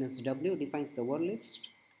 -W defines the word list.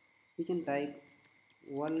 You can type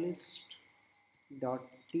word list dot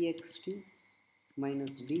txt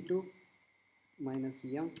 -D2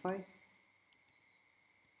 -M5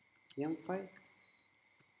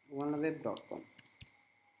 web.com.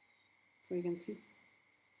 So you can see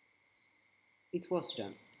it was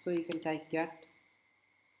done. So you can type cat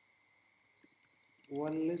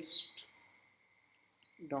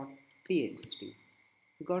onelist.txt.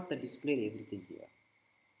 You got the display everything here.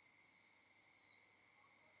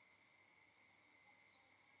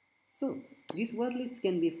 So these word lists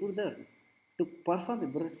can be further to perform a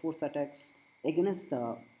brute force attacks against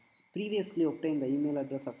the previously obtained the email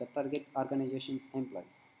address of the target organization's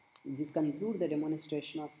employees. This can include the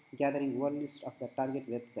demonstration of gathering word list of the target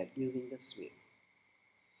website using the SWIR.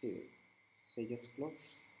 So just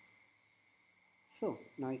close. So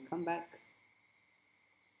now I come back.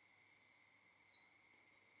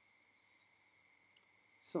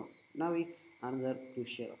 So now is another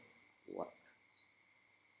crucial work.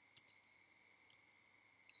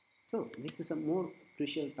 So this is a more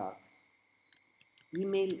crucial task,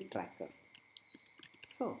 email tracker.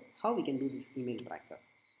 So how we can do this email tracker?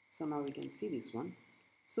 So now we can see this one.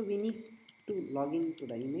 So we need to log in to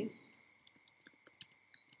the email.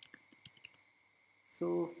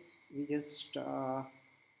 So we just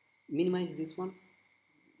minimize this one.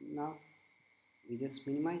 Now we just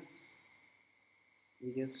minimize.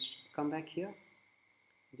 We just come back here.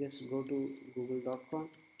 Just go to google.com.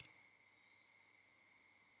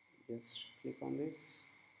 Just click on this.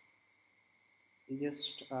 You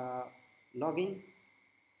just log in.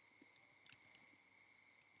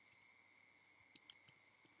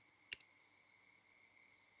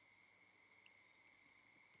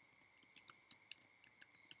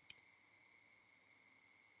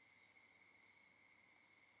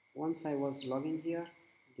 Once I was logging here,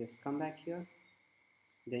 just come back here,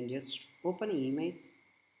 then just open an email.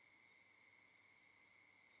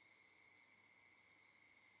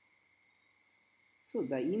 So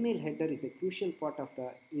the email header is a crucial part of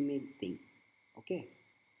the email thing. Okay,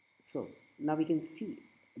 so now we can see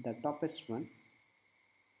the toppest one.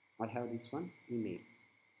 I have this one, email.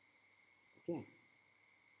 Okay,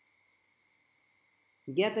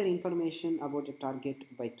 gather information about a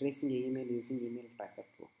target by tracing an email using email tracker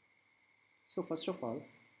pro. So first of all,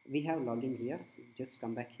 we have login here. Just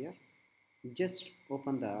come back here, just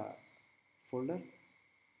open the folder,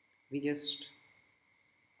 we just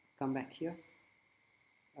come back here,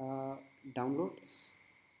 downloads,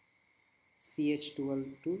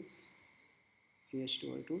 CH12 tools,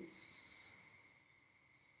 CH12 tools,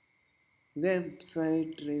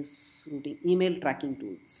 website trace routing, email tracking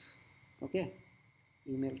tools. Okay,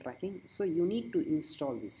 email tracking. So you need to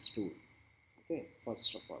install this tool. Okay,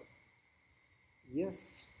 first of all,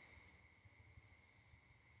 yes,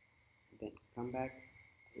 then come back,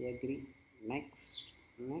 I agree, next,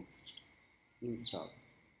 next, install.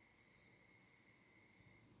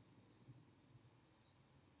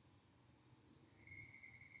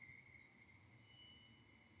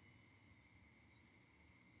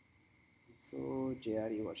 So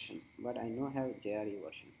JRE version, but I know have JRE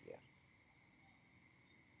version here.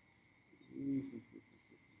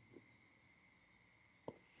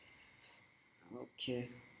 Okay,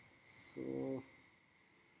 so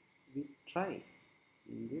we try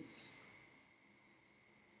in this.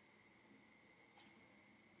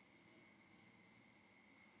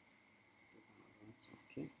 That's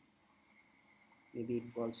okay. Maybe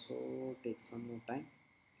it also takes some more time.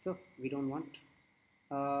 So we don't want.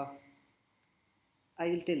 Uh, I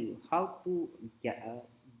will tell you how to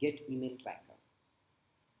get email tracker.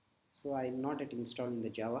 So I'm not yet installing the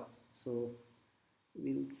Java. So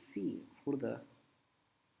we will see further.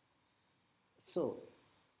 So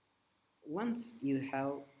once you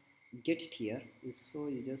have get it here, so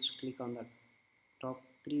you just click on the top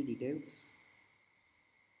 3 details.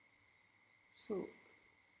 So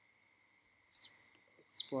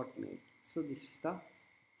spot mail. So this is the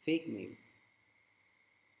fake mail.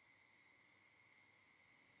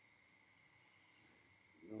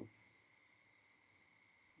 No.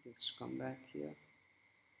 Just come back here.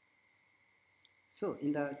 So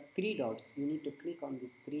in the 3 dots, you need to click on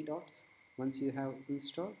these 3 dots. Once you have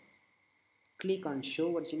installed, click on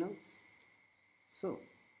show originals. So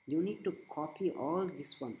you need to copy all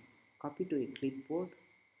this one, copy to a clipboard.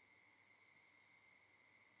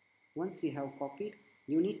 Once you have copied,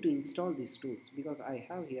 you need to install these tools, because I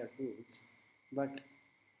have here tools, but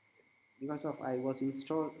because of I was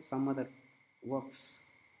installed some other works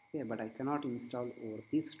here, but I cannot install over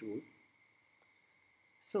this tool.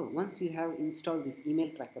 So once you have installed this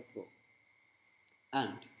email tracker pro,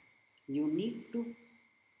 and you need to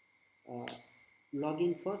log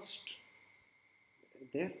in first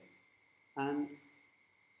there, and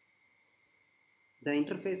the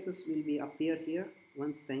interfaces will be appear here.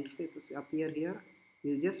 Once the interfaces appear here,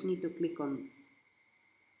 you just need to click on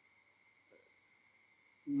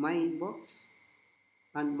my inbox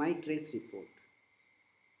and my trace report.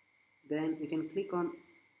 Then you can click on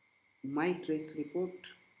my trace report,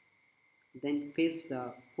 then paste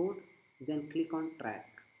the code, then click on track.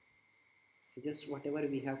 Just whatever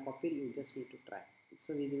we have copied, you just need to track.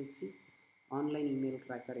 So we will see online email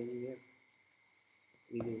tracker anywhere.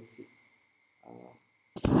 We will see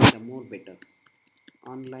the more better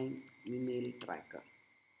online email tracker.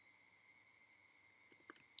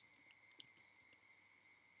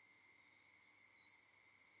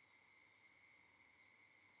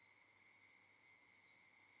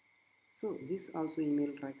 So this also email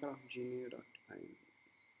tracker of gmail.com.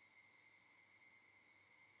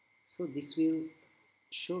 So this will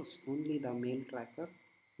shows only the mail tracker,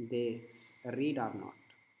 they read or not.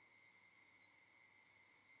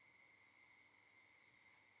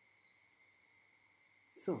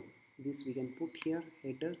 So this we can put here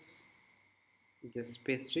headers, just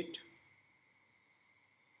paste it.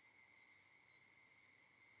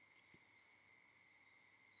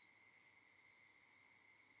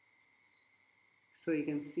 So you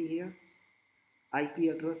can see here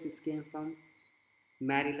IP address is came from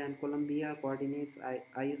Maryland, Columbia, coordinates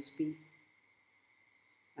ISP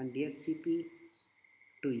and DHCP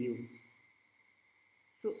to you.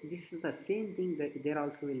 So this is the same thing that there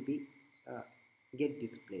also will be get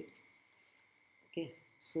displayed. Okay,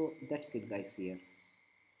 so that's it guys here.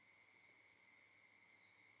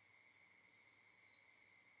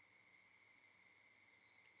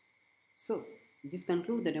 So this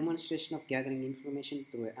concludes the demonstration of gathering information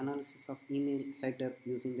through an analysis of email header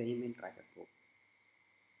using the email tracker pro.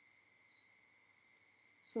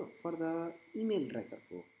 So for the email tracker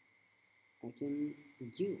pro, I can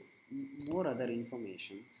give more other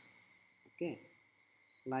informations. Okay,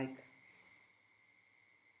 like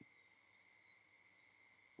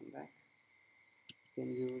come back. You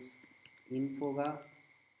can use infoga,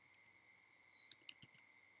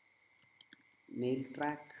 mail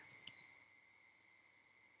track.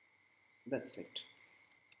 That's it.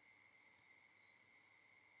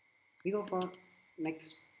 We go for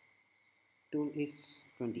next tool is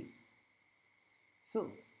 20.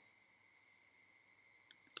 So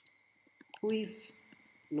WHOIS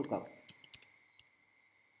lookup.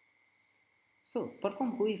 So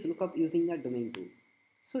perform WHOIS lookup using the domain tool.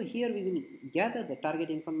 So here we will gather the target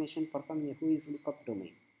information performing a WHOIS lookup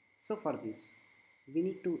domain. So for this we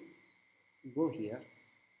need to go here.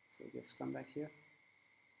 So just come back here,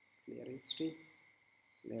 clear history,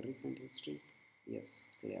 clear recent history. Yes,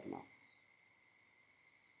 clear now.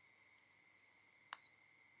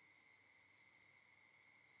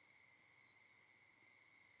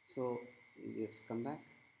 So you just come back.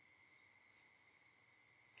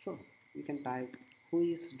 So you can type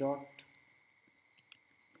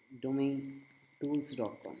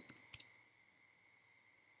whois.domaintools.com.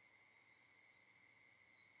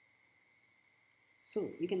 So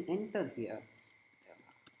you can enter here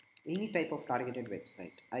any type of targeted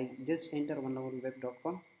website. I just enter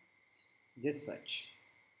vulnerabilities.com, just search.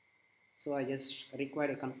 So I just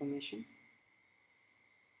require a confirmation.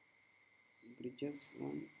 Bridges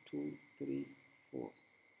 1, 2, 3, 4.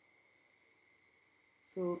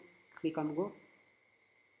 So click on go.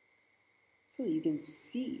 So you can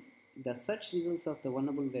see the search results of the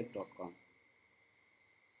vulnerabilities.com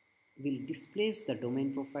will displace the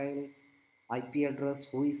domain profile, IP address,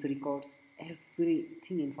 WHOIS records,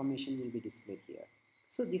 everything information will be displayed here.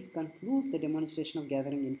 So this concludes the demonstration of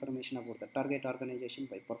gathering information about the target organization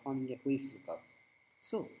by performing a WHOIS lookup.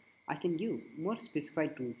 So I can give more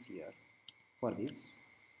specified tools here for this.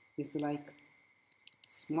 It's like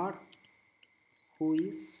smart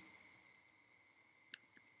WHOIS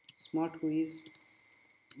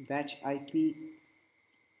batch IP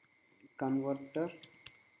converter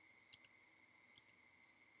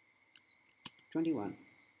 21.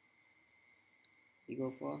 We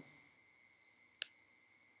go for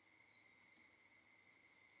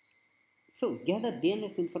so gather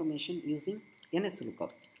DNS information using NS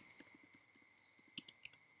lookup.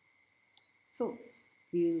 So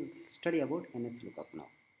we will study about NS lookup now.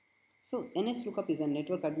 So NS lookup is a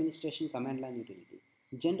network administration command line utility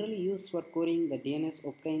generally used for querying the DNS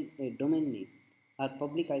obtain a domain name or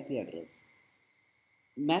public IP address,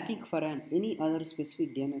 mapping for any other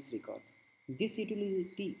specific DNS record. This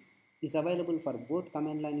utility is available for both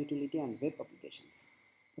command line utility and web applications.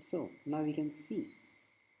 So now we can see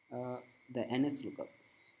the NS lookup.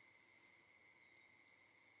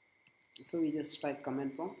 So we just type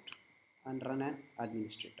command prompt and run an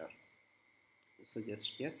administrator. So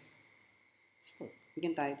just yes. So we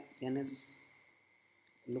can type NS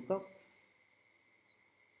lookup.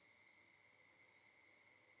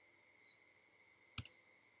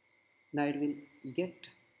 Now it will get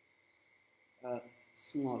a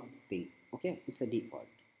small thing. Okay, it's a default.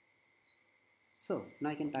 So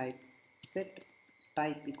now I can type set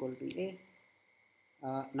type equal to a.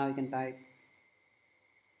 Now you can type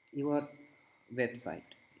your website,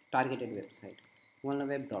 targeted website,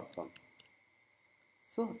 vulnerweb.com.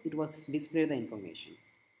 So it was display the information.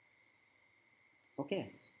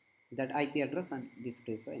 Okay, that IP address and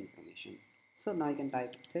displays the information. So now I can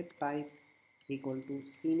type set type equal to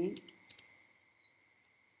cname.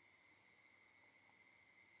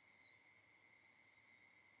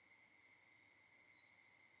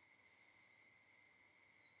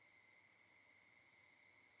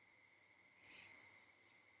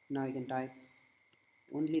 Now I can type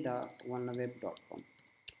only the vulnerweb.com.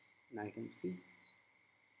 Now you can see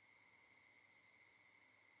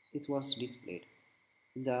it was displayed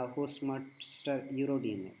the hostmaster Euro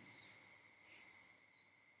DNS.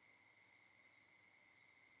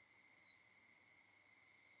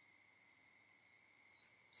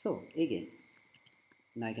 So again,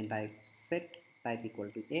 now I can type set type equal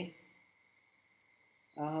to a.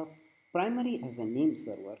 Primary as a name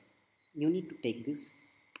server, you need to take this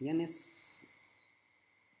NS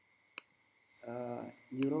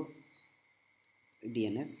Euro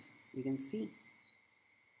DNS. You can see.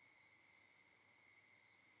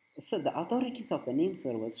 So the authorities of the name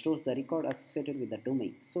server stores the record associated with the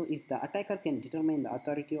domain. So if the attacker can determine the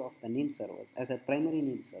authority of the name servers as a primary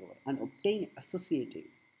name server and obtain associated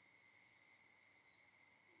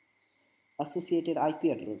IP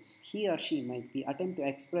address, he or she might be attempt to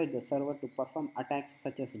exploit the server to perform attacks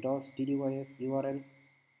such as DOS, DDoS, URL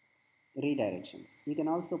redirections. You can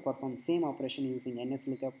also perform same operation using NS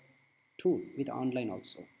lookup tool with online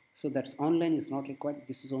also. So that's online is not required.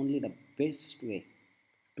 This is only the best way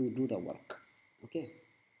to do the work. Okay.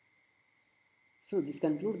 So this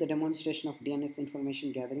concludes the demonstration of DNS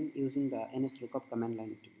information gathering using the NS lookup command line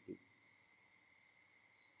utility.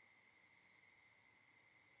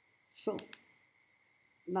 So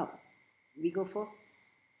now we go for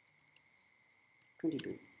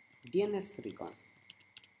 22. DNS recon.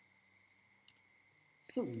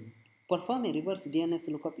 So perform a reverse DNS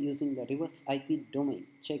lookup using the reverse IP domain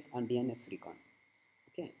check on DNS recon.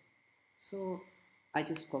 Okay, so I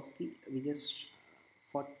just copy, we just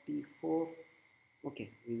 44. Okay,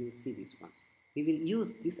 we will see this one. We will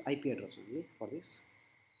use this IP address only for this.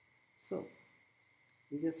 So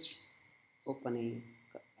we just open a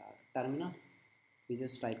terminal, we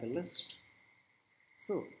just type a list.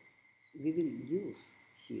 So we will use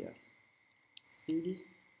here cd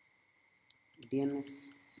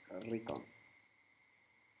DNS recon,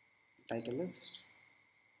 type a list,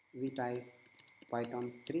 we type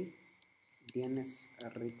python 3 DNS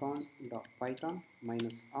recon.python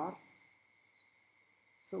 -r.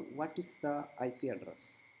 So what is the IP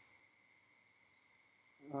address?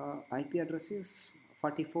 IP address is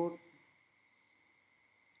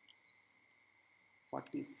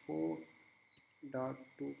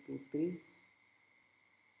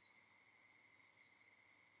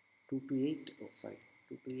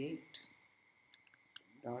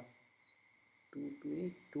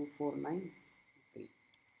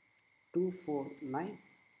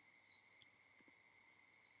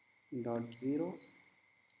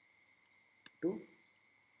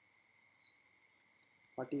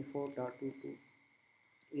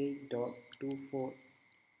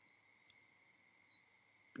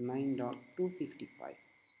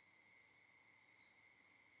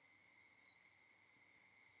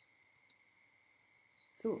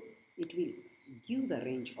So it will give the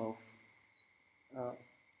range of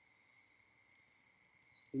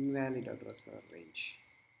invalid address range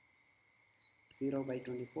 0 by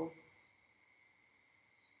 24.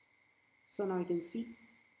 So now you can see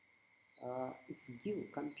it's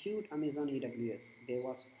give compute Amazon AWS. They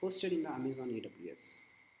was hosted in the Amazon AWS.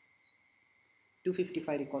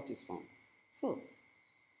 255 records is found. So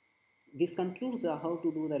this concludes the how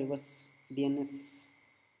to do the reverse DNS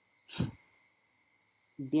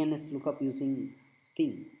lookup using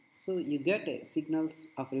thing. So you get signals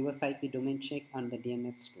of reverse IP domain check on the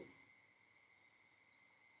DNS tool.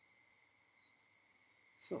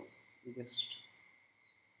 So we just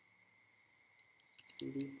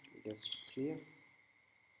cd, just clear,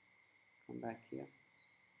 come back here,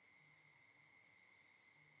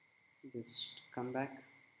 just come back.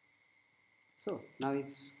 So now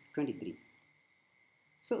is 23.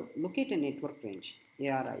 So locate a network range,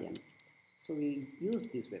 ARIN. So we use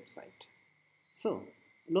this website. So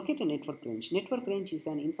locate a network range. Network range is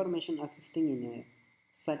an information assisting in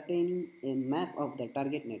ascertaining a map of the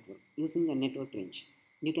target network using a network range.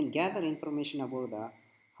 You can gather information about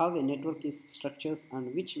how a network is structured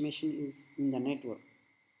and which machine is in the network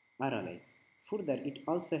are alive. Further, it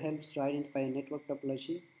also helps to identify a network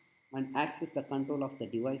topology and access the control of the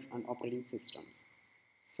device and operating systems.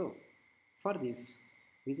 So for this,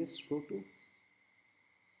 we just go to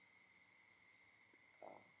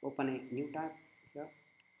open a new tab here.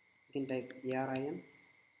 You can type ARIN.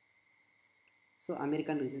 So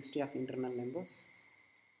American Registry of Internal Numbers.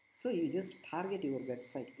 So you just target your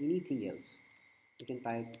website, anything else. You can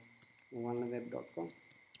type vulnerweb.com.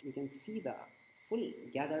 You can see the full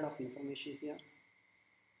gathered of information here.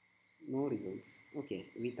 No results. Okay,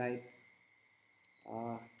 we type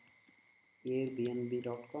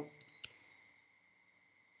airbnb.com.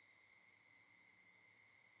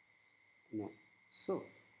 No. So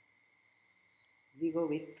we go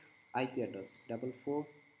with IP address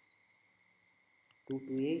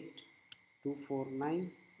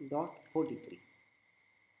 44.228.249.43.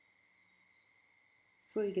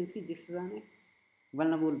 So you can see this is a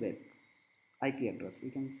vulnerable web IP address.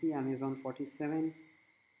 You can see Amazon 47,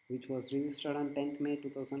 which was registered on 10th May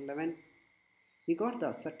 2011. We got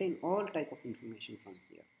the certain all type of information from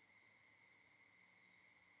here.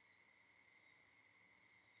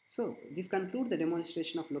 So this concludes the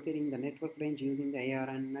demonstration of locating the network range using the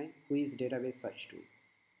ARN9 WHOIS database search tool.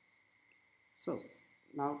 So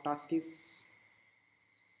now task is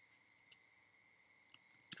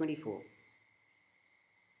 24.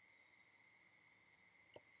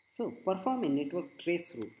 So perform a network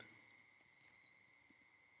trace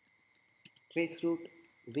route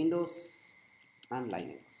Windows and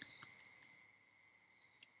Linux.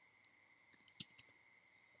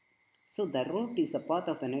 So the route is the path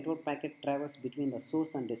of the network packet traverse between the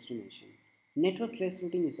source and destination. Network trace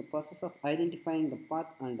routing is the process of identifying the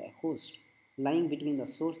path and a host lying between the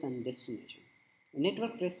source and destination.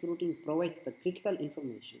 Network trace routing provides the critical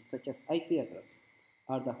information such as IP address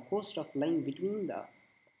or the host of lying between the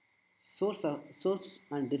source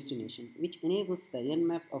and destination, which enables the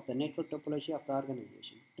nmap of the network topology of the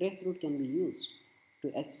organization. Trace route can be used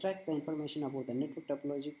to extract the information about the network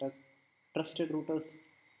topology, trusted routers,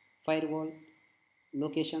 firewall,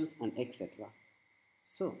 locations, and etc.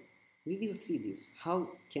 So we will see this how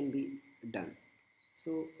can be done.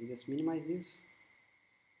 So we just minimize this.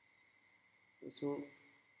 So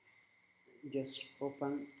just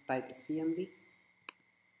open, type cmd,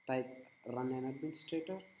 type run an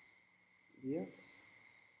administrator. Yes,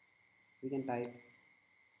 we can type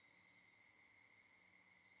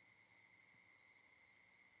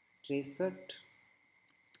traceset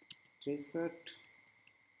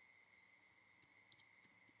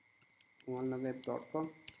vulnerweb.com.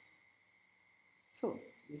 So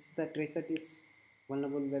this is the traceset is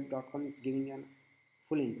vulnerableWeb.com is giving an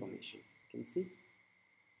full information. You can see.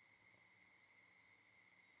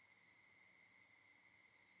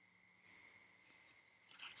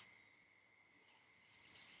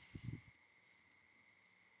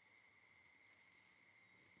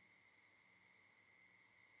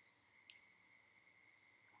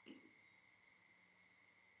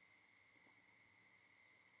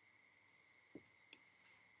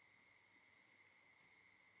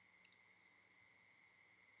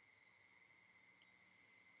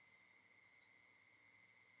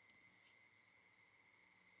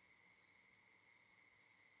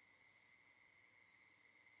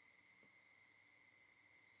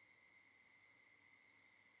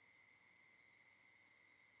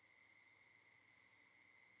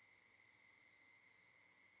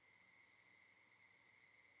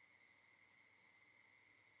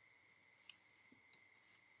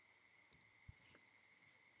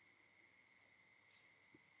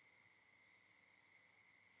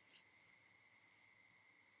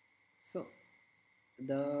 So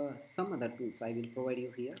the some other tools I will provide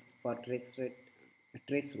you here for trace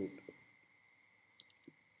root,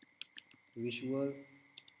 visual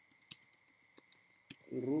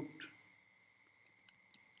root,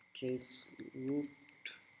 trace root,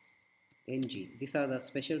 ng. These are the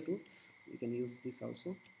special tools. You can use this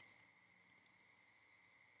also.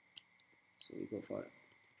 So we go for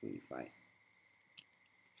 25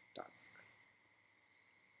 task.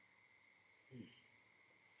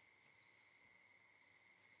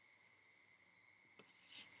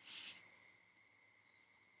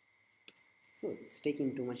 So it's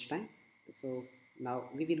taking too much time. So now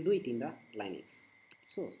we will do it in the Linux.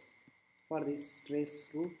 So for this trace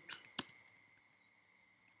root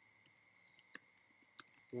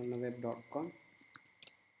vulnerweb.com.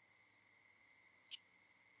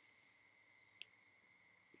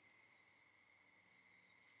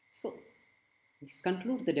 So this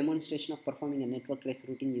concludes the demonstration of performing a network trace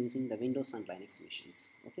routing using the Windows and Linux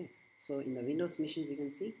machines. Okay, so in the Windows machines you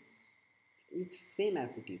can see it's same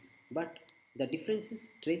as it is, but the difference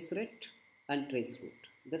is trace rate and trace root.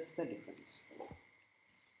 That's the difference.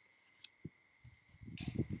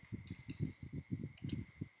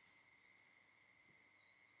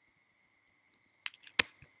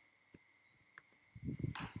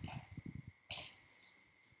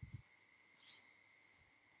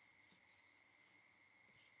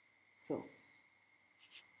 So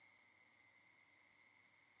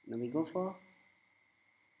now we go for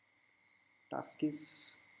task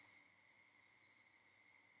is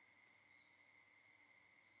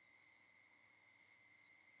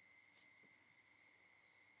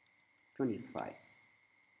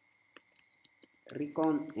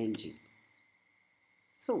recon-ng.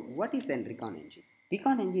 So what is an recon-ng?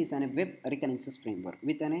 Recon-ng is a web reconnaissance framework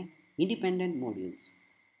with an independent modules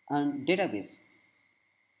and database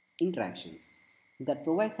interactions that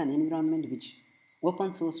provides an environment which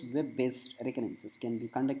open source web-based reconnaissance can be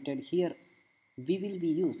conducted. Here we will be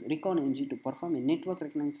use recon-ng to perform a network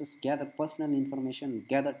reconnaissance, gather personal information,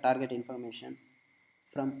 gather target information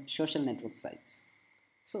from social network sites.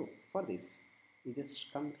 So for this we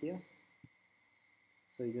just come here.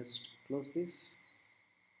 So you just close this,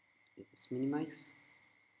 you just minimize.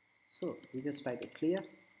 So we just type a clear.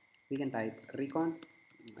 We can type recon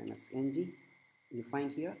 -ng. You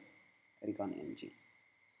find here recon-ng.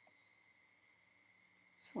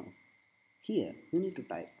 So here you need to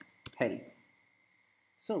type help.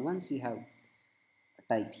 So once you have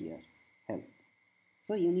type here help,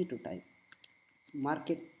 so you need to type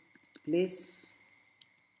marketplace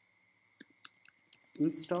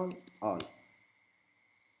install all.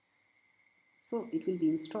 So it will be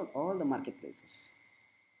install all the marketplaces.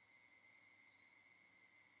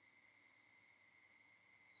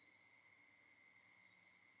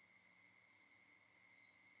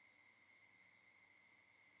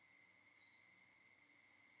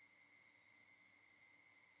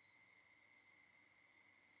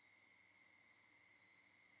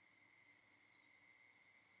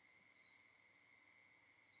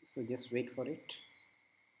 So just wait for it.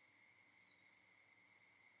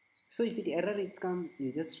 So if it error is come,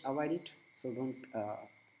 you just avoid it, so don't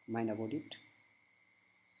mind about it.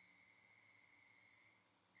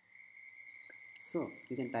 So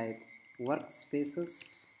you can type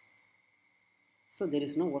workspaces. So there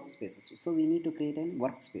is no workspaces, so we need to create an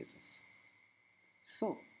workspaces.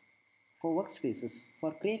 So for workspaces,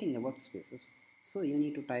 for creating the workspaces, so you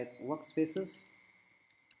need to type workspaces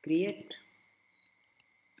create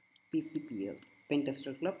PCPL,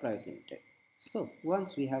 Pentester Club Private Limited. So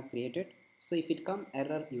once we have created, so if it come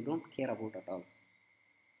error, you don't care about at all.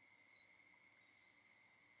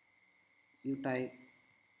 You type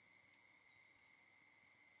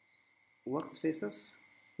workspaces.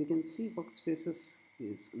 You can see workspaces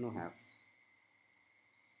is no have.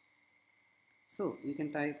 So you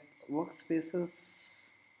can type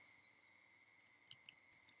workspaces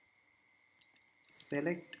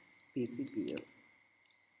select PCPL.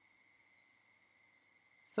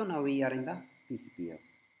 So now we are in the PCPL.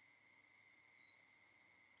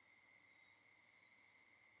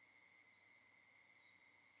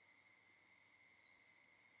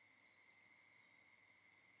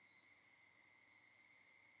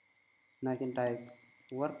 Now I can type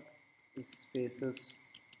workspaces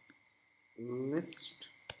list.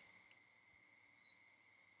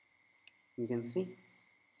 You can see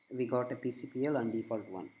we got a PCPL and default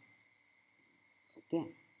one. Okay.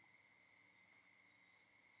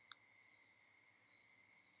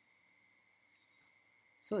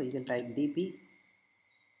 So you can type dp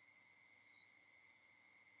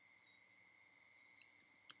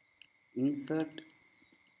insert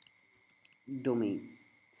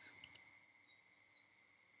domains.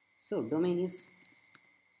 So domain is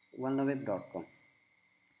vulnerweb.com.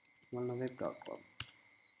 vulnerweb.com.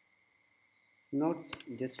 Notes,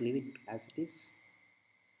 just leave it as it is.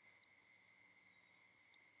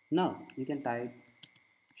 Now you can type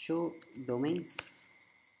show domains.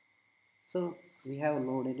 So we have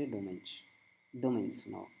loaded a domains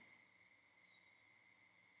now.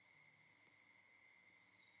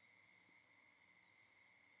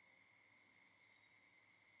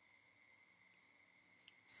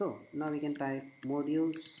 So now we can type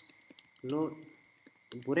modules load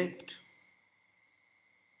burret.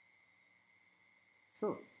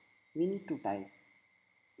 So we need to type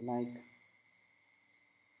like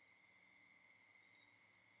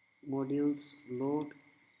modules load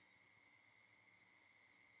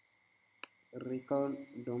record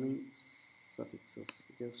domain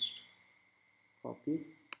suffixes. Just copy,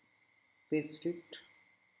 paste it,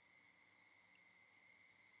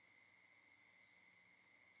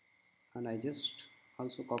 and I just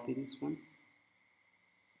also copy this one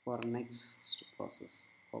for next process.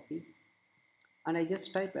 Copy, and I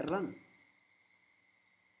just type a run.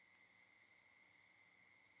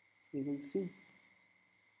 You can see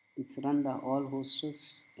it's run the all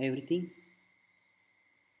hosts, everything.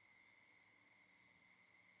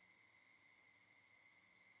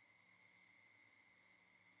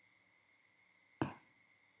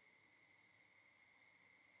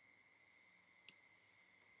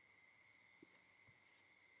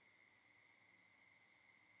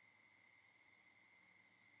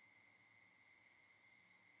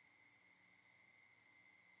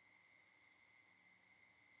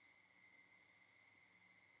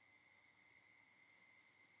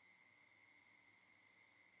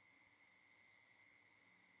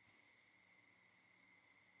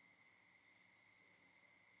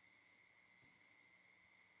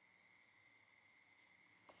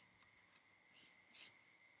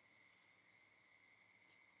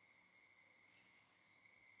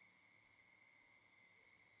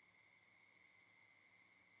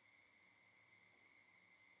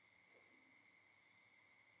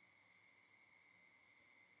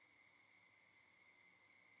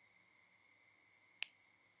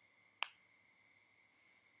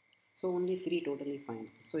 So only 3 totally fine.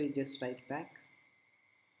 So you just type back.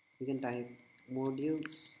 You can type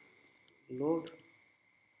modules load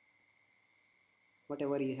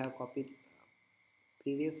whatever you have copied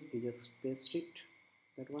previous, you just paste it,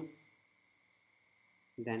 that one,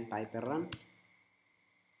 then type a run.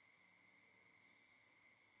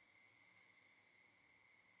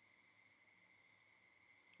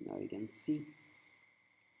 Now you can see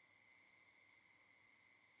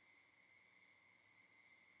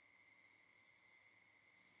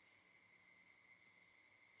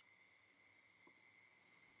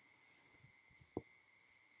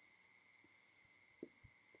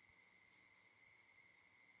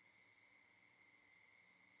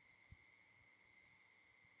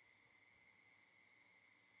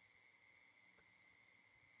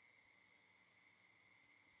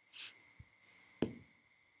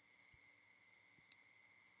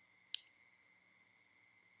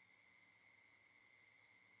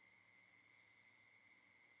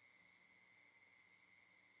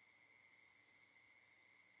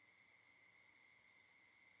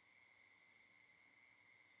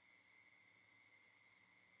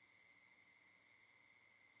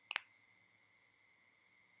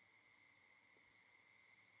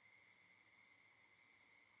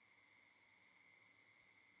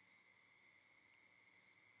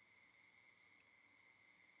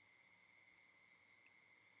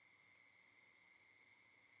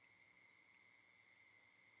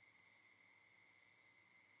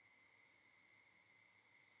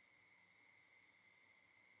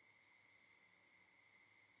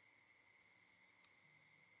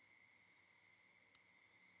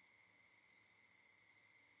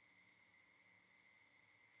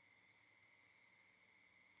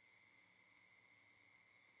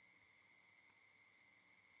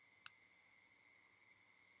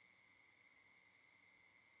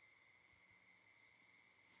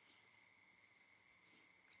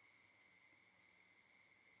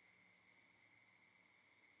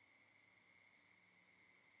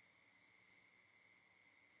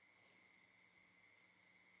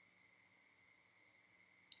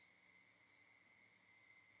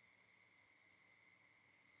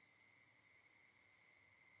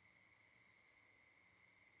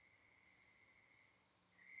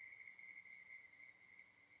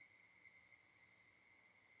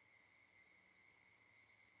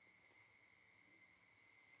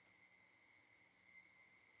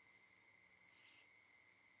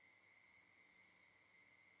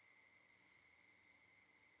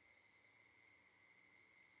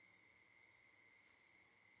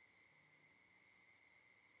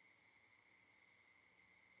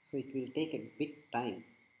So it will take a bit time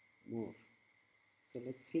more. So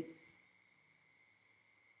let's see.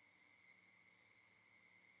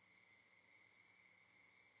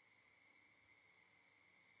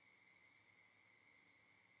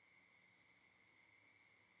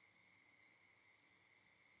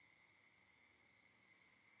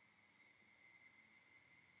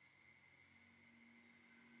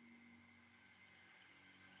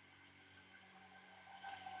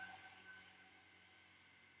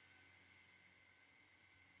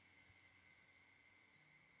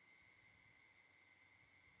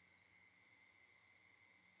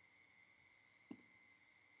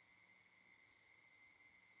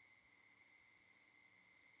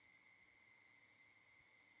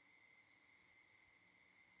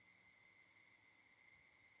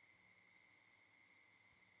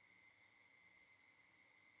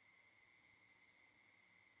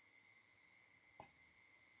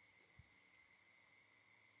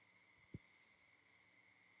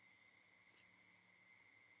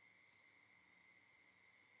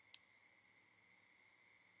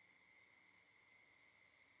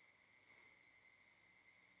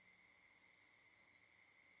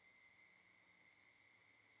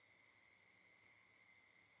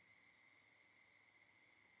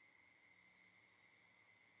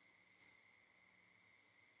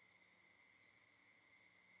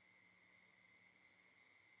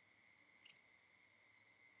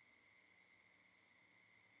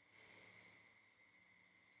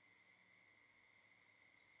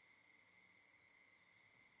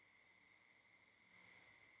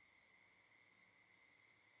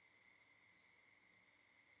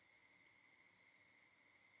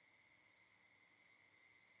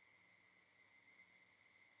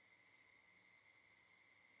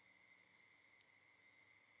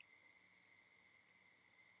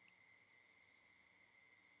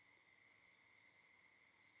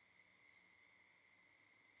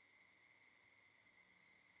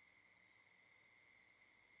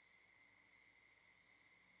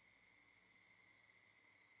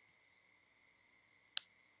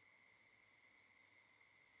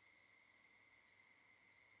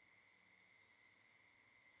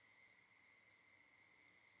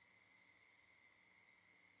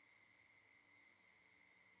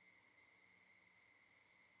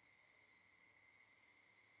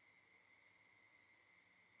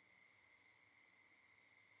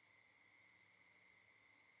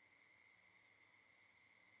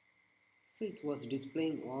 So it was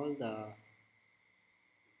displaying all the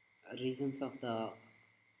reasons of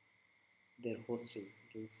their hosting.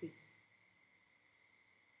 You can see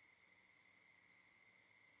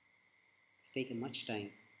it's taken much time.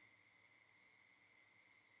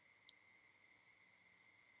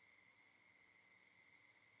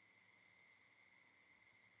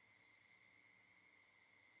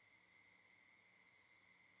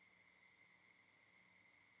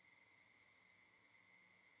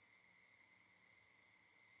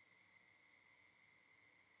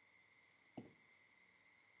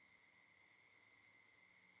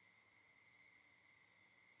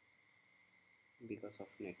 Because of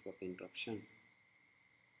network interruption.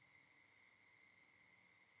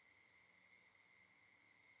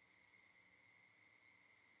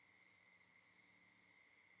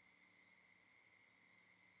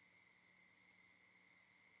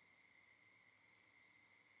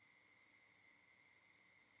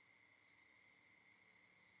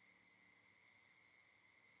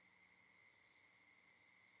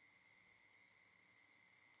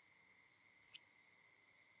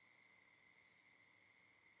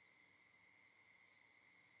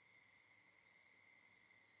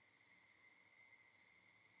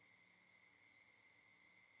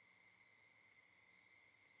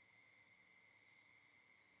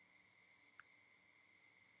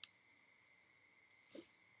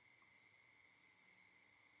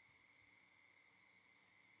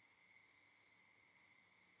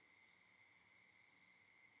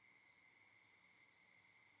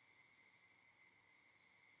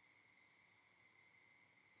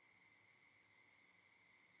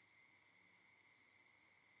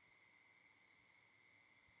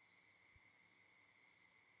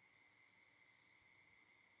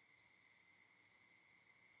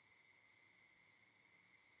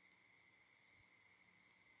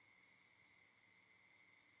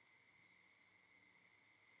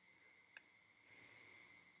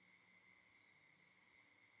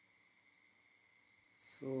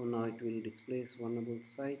 So now it will display vulnerable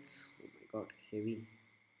sites. Oh my god, heavy.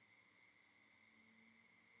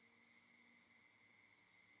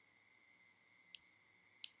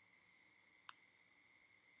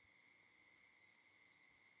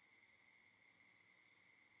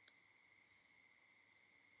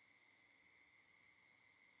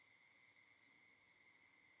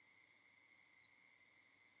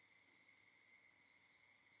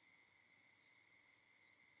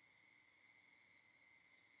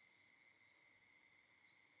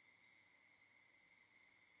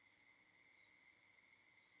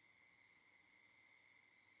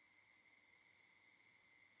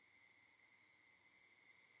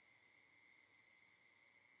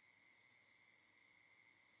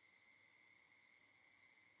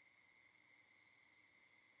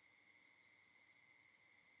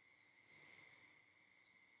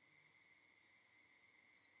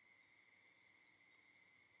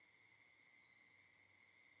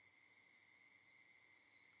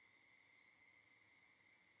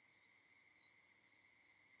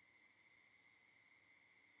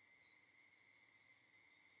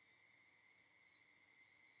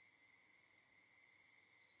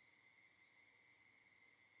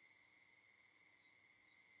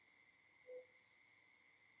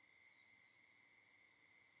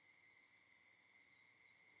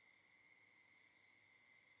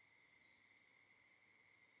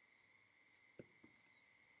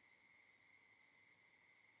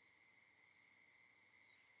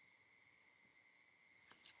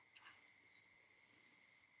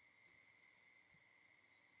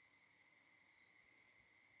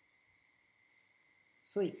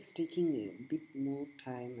 So it's taking a bit more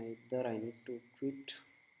time. Either I need to quit.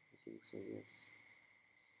 I think so, yes.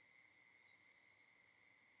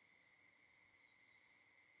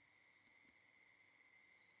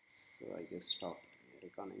 So I just stop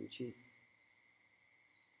recon-ng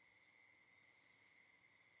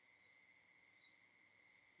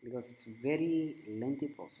because it's a very lengthy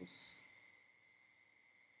process.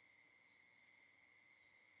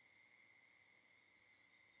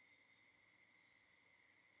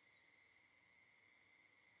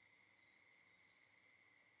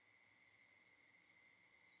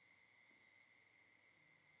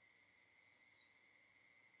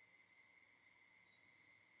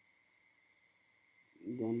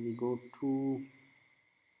 Then we go to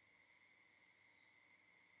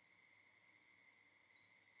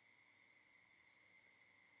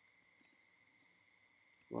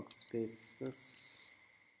workspaces,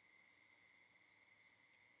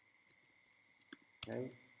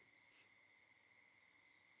 right?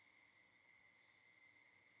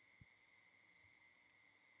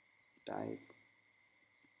 Type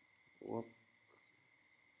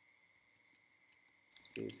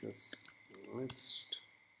workspaces list.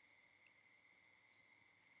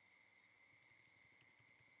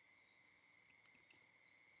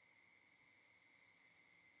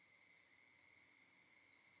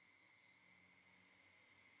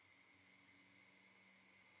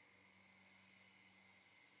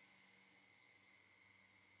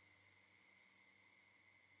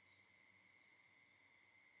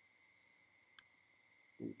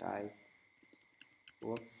 And type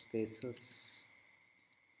workspaces,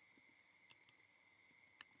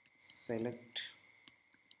 select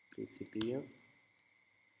TCPL,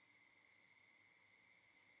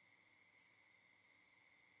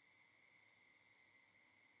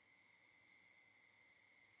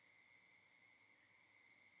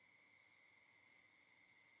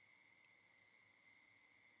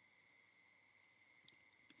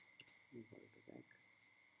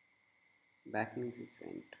 back means it's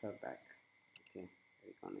enter back. Okay,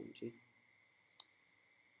 recon-ng.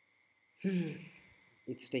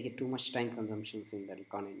 It's taking too much time consumptions in the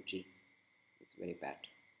recon-ng. It's very bad.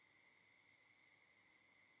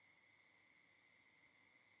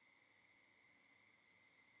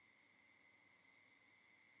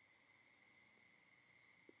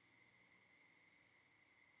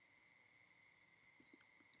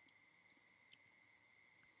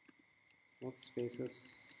 Workspaces,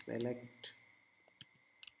 select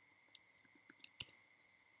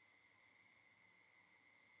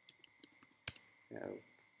help,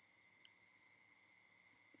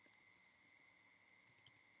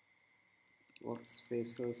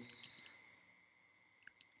 workspaces,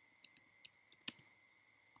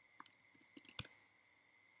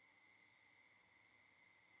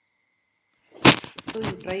 so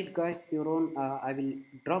you try it guys your own. I will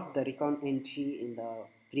drop the recon-ng in the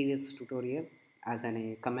previous tutorial as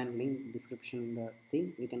a command link description in the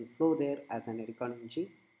thing. You can flow there as an recon-ng.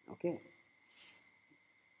 Okay,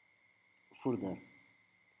 further,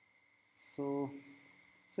 so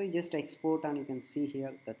you just export and you can see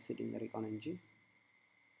here that's it in the recon-ng.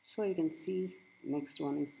 So you can see next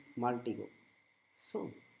one is multigo. So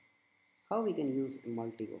how we can use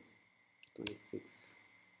multigo 26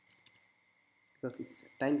 because it's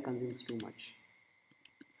time consumes too much.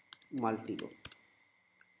 Multigo.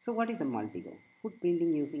 So what is a multigo?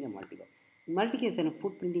 Footprinting using a multigo. Multigo is a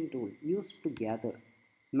footprinting tool used to gather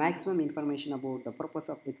maximum information about the purpose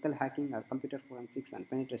of ethical hacking or computer forensics and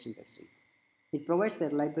penetration testing. It provides a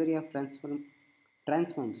library of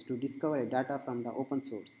transforms to discover data from the open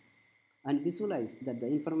source and visualize that the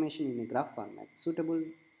information in a graph format suitable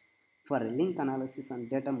for link analysis and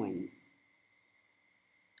data mining.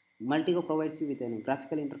 Multigo provides you with a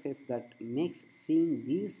graphical interface that makes seeing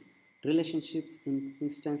these relationships in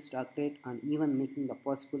instance accurate and even making the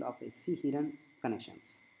possible of a see hidden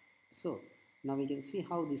connections. So now we can see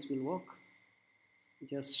how this will work.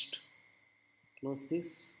 Just close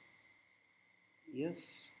this.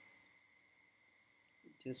 Yes.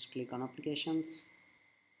 Just click on applications,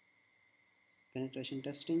 penetration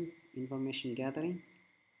testing, information gathering.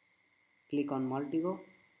 Click on multigo.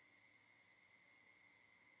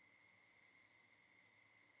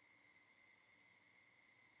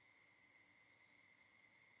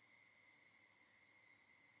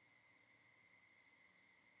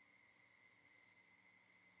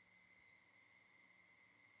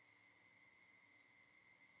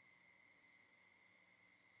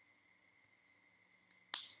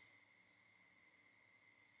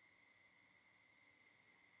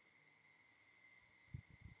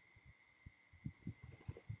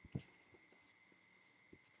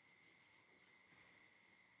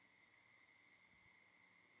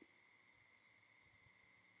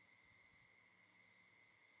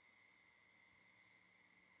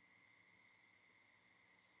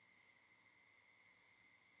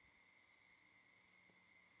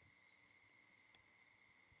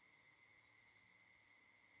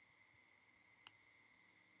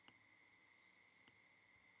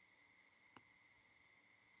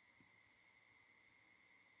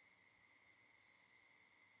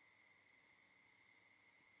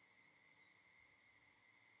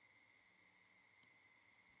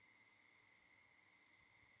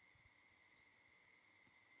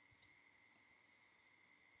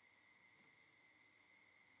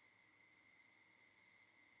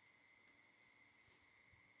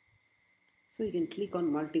 So you can click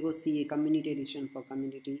on Multigo CA Community Edition for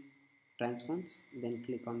community transforms, then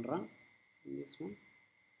click on run in this one.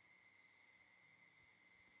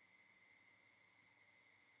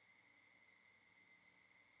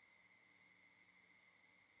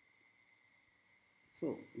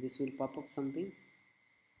 So this will pop up something.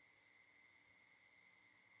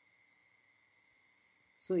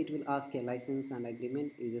 So it will ask a license and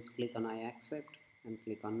agreement. You just click on I accept and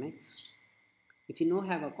click on next. If you don't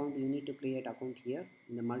have account, you need to create account here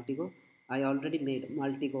in the Multigo. I already made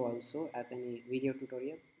Multigo also as a video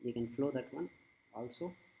tutorial. You can follow that one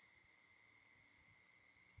also.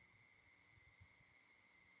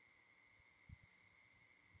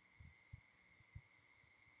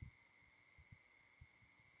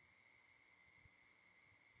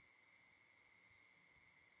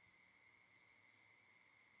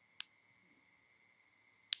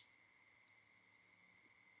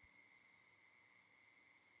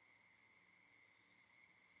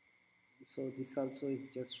 So this also is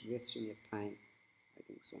just wasting your time, I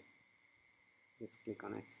think so. Just click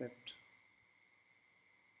on accept.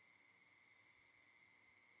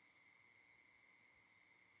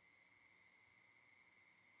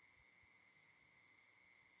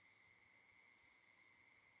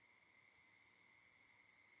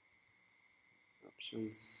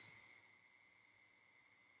 Options.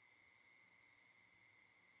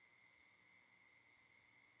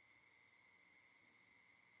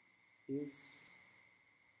 Yes.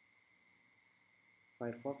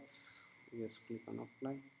 Firefox. Just click on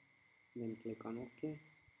apply. Then click on OK.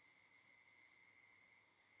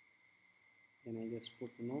 Then I just put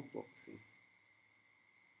no boxing.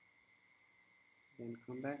 Then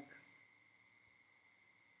come back.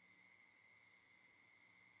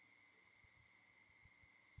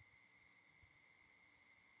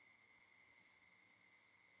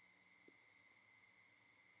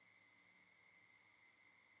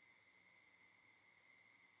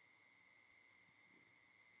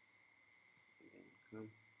 Then come.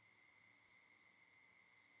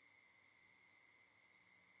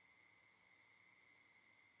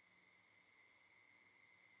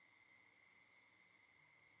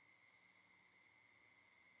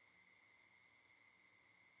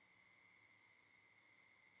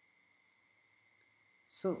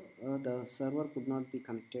 So the server could not be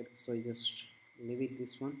connected, so you just leave it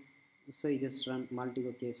this one. So you just run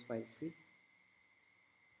Multigo case file free.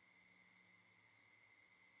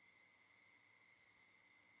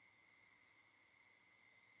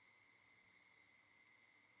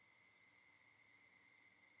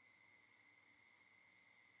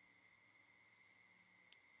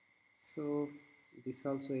 So this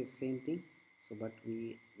also is same thing. So but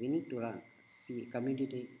we need to run see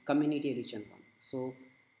community edition one. So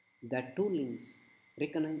that two links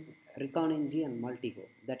recon-ng and Multigo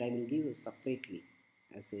that I will give you separately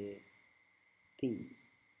as a thing.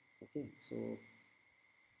 Okay, so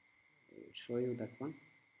I will show you that one.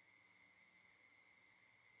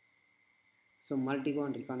 So Multigo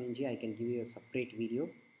and recon-ng I can give you a separate video.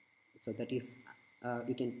 So that is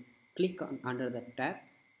you can click on under that tab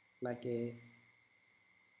like a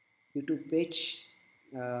YouTube page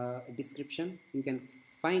description. You can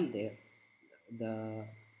find there the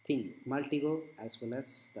thing Multigo as well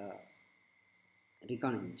as the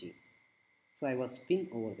recon-ng. So I was pinned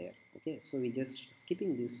over there. Okay, so we just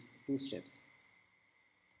skipping these two steps.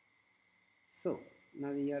 So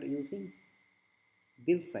now we are using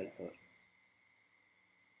build cipher.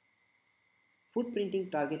 Footprinting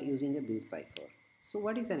target using a build cipher. So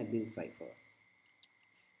what is a build cipher?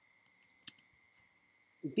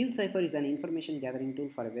 Build cipher is an information gathering tool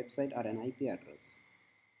for a website or an IP address.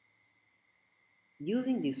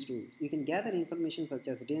 Using these tools, you can gather information such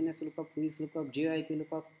as DNS lookup, WHOIS lookup, GeoIP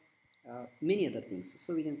lookup, many other things.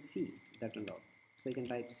 So we can see that and all. So you can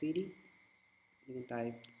type cd, you can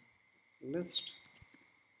type list,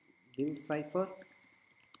 build cipher,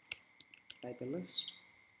 type a list,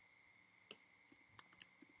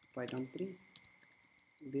 Python 3,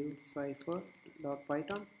 build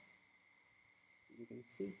cipher.python. You can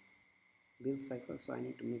see build cipher. So I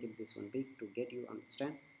need to make it this one big to get you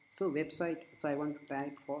understand. So website, so I want to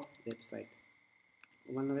type for website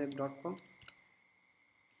vulnerweb.com.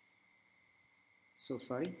 So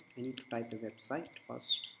sorry, I need to type a website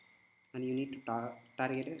first, and you need to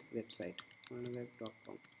target a website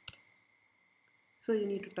vulnerweb.com. So you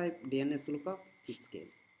need to type DNS lookup with scale.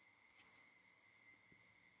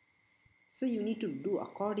 So you need to do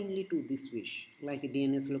accordingly to this wish, like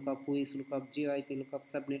DNS lookup, WHOIS lookup, GeoIP lookup,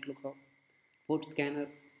 subnet lookup, port scanner,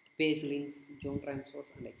 page links, zone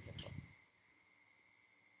transfers, and etc.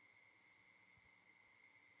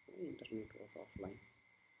 My internet was offline.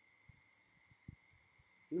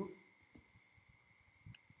 you know.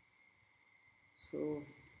 So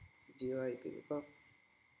GeoIP lookup.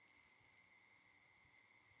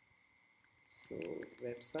 So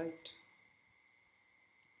website.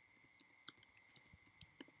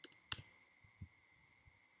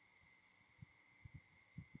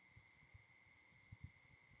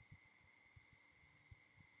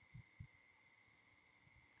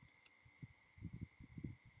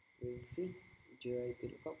 We'll see GeoIP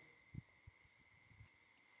lookup.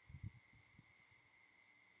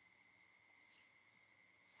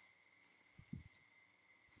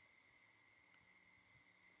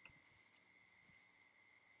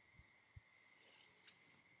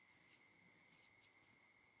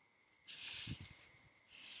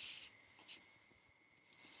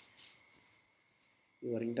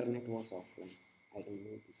 Your internet was offline. I don't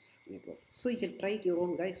know this network. So you can try it your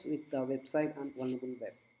own, guys, with the website and vulnerable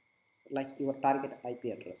web, like your target IP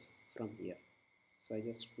address from here. So I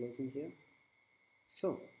just closing here.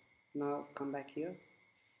 So now come back here.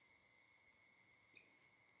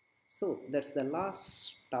 So that's the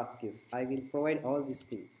last task is I will provide all these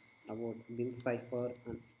things about build cipher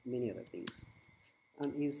and many other things,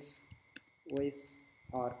 and is WHOIS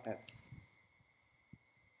RF.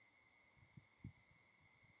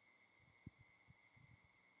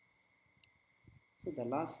 So the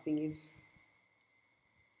last thing is,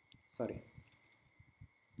 sorry,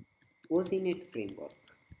 OCNet framework.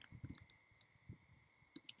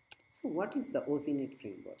 So what is the OCNet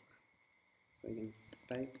framework? So I can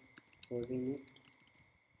type OCNet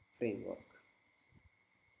framework.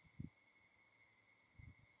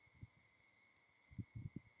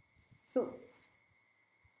 So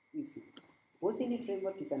we see OCNet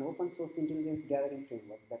framework is an open source intelligence gathering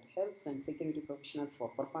framework that helps and security professionals for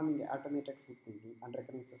performing automated footprinting and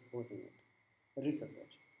reconnaissance OCNet research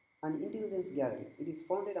and intelligence gathering. It is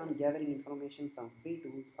founded on gathering information from free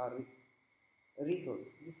tools or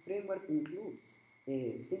resource. This framework includes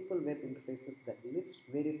a simple web interfaces that lists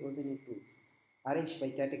various OCNet tools arranged by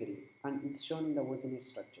category, and it's shown in the OCNet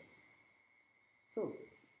structures. So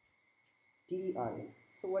TDRM.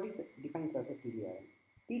 So what is it defines as a TDRM?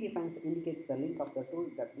 T defines indicates the link of the tool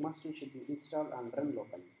that must and should be installed and run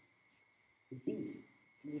locally. D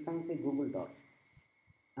defines a Google Doc.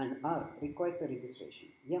 And R requires a registration.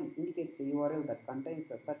 M indicates a URL that contains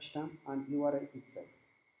the search term, and URL itself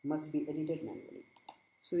must be edited manually.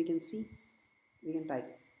 So we can see, we can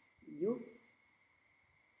type U.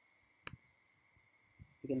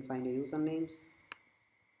 We can find a usernames.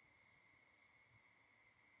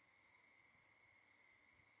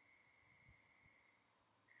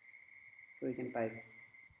 So we can type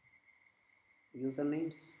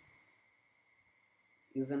usernames,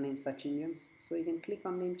 username search engines. So you can click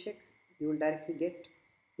on name check. You will directly get.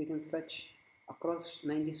 You can search across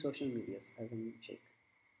 90 social medias as a name check.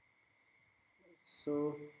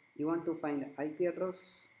 So you want to find IP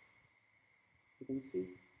address. You can see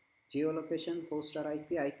geolocation, host or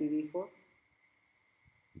IP, IPv4,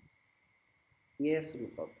 ES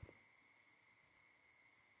lookup.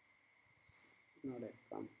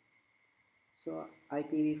 Not.com. So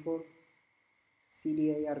IPv4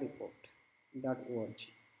 CDIR report.org.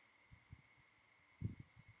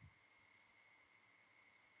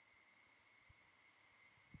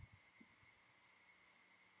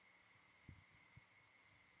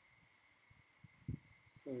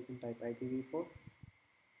 So you can type IPv4.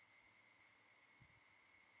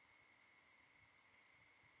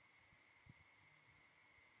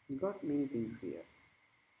 You got many things here.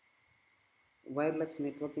 Wireless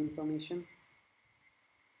network information.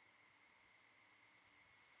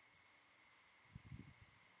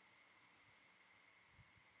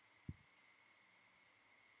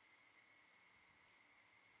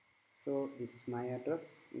 So this is my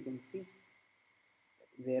address. You can see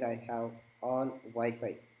where I have all Wi-Fi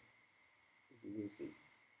is using.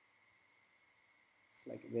 It's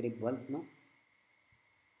like very bulk, no?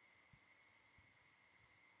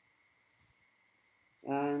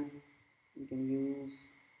 And you can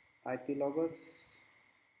use IP loggers,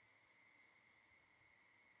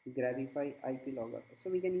 Grabify IP logger. So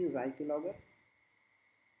we can use IP logger.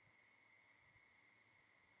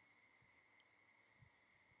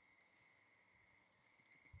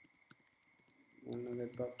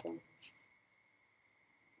 Web.com.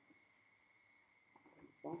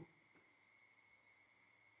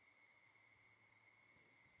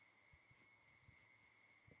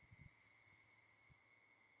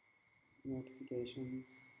 Notifications.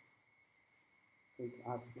 So it's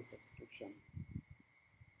ask a subscription.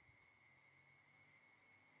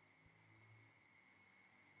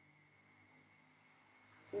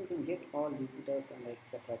 So you can get all visitors and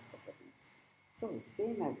etc. things. So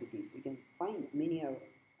same as it is, you can find many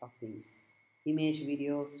of things: image,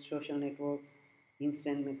 videos, social networks,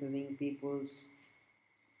 instant messaging, people's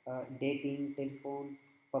dating, telephone,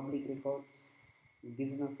 public records,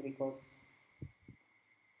 business records.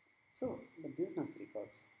 So the business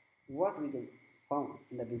records, what we can found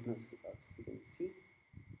in the business records, you can see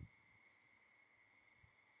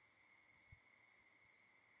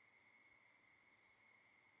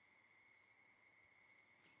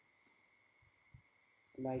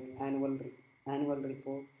like annual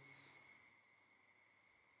reports,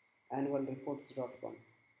 annualreports.com.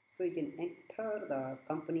 So you can enter the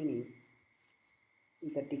company name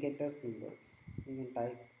with the ticketer symbols. You can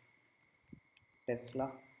type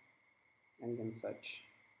Tesla and then search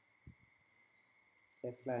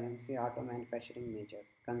Tesla and say auto manufacturing major,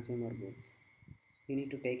 consumer goods. You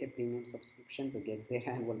need to take a premium subscription to get their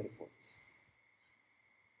annual reports.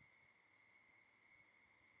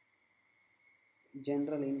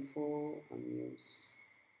 General info on news.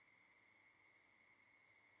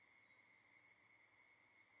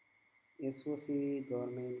 SOC,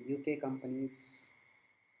 government, UK companies.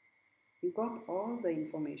 You got all the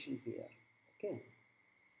information here. Okay.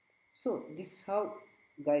 So this is how,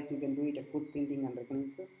 guys, you can do it a footprinting and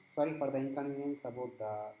reconnaissance. Sorry for the inconvenience about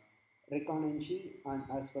the recon-ng and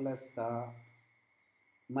as well as the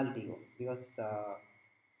multi-go, because the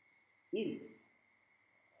in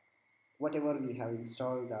whatever we have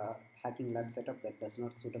installed the hacking lab setup that does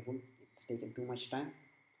not suitable, it's taken too much time.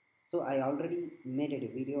 So I already made a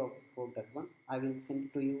video about that one. I will send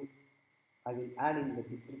it to you. I will add in the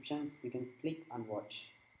descriptions. You can click and watch.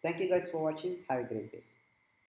 Thank you guys for watching. Have a great day.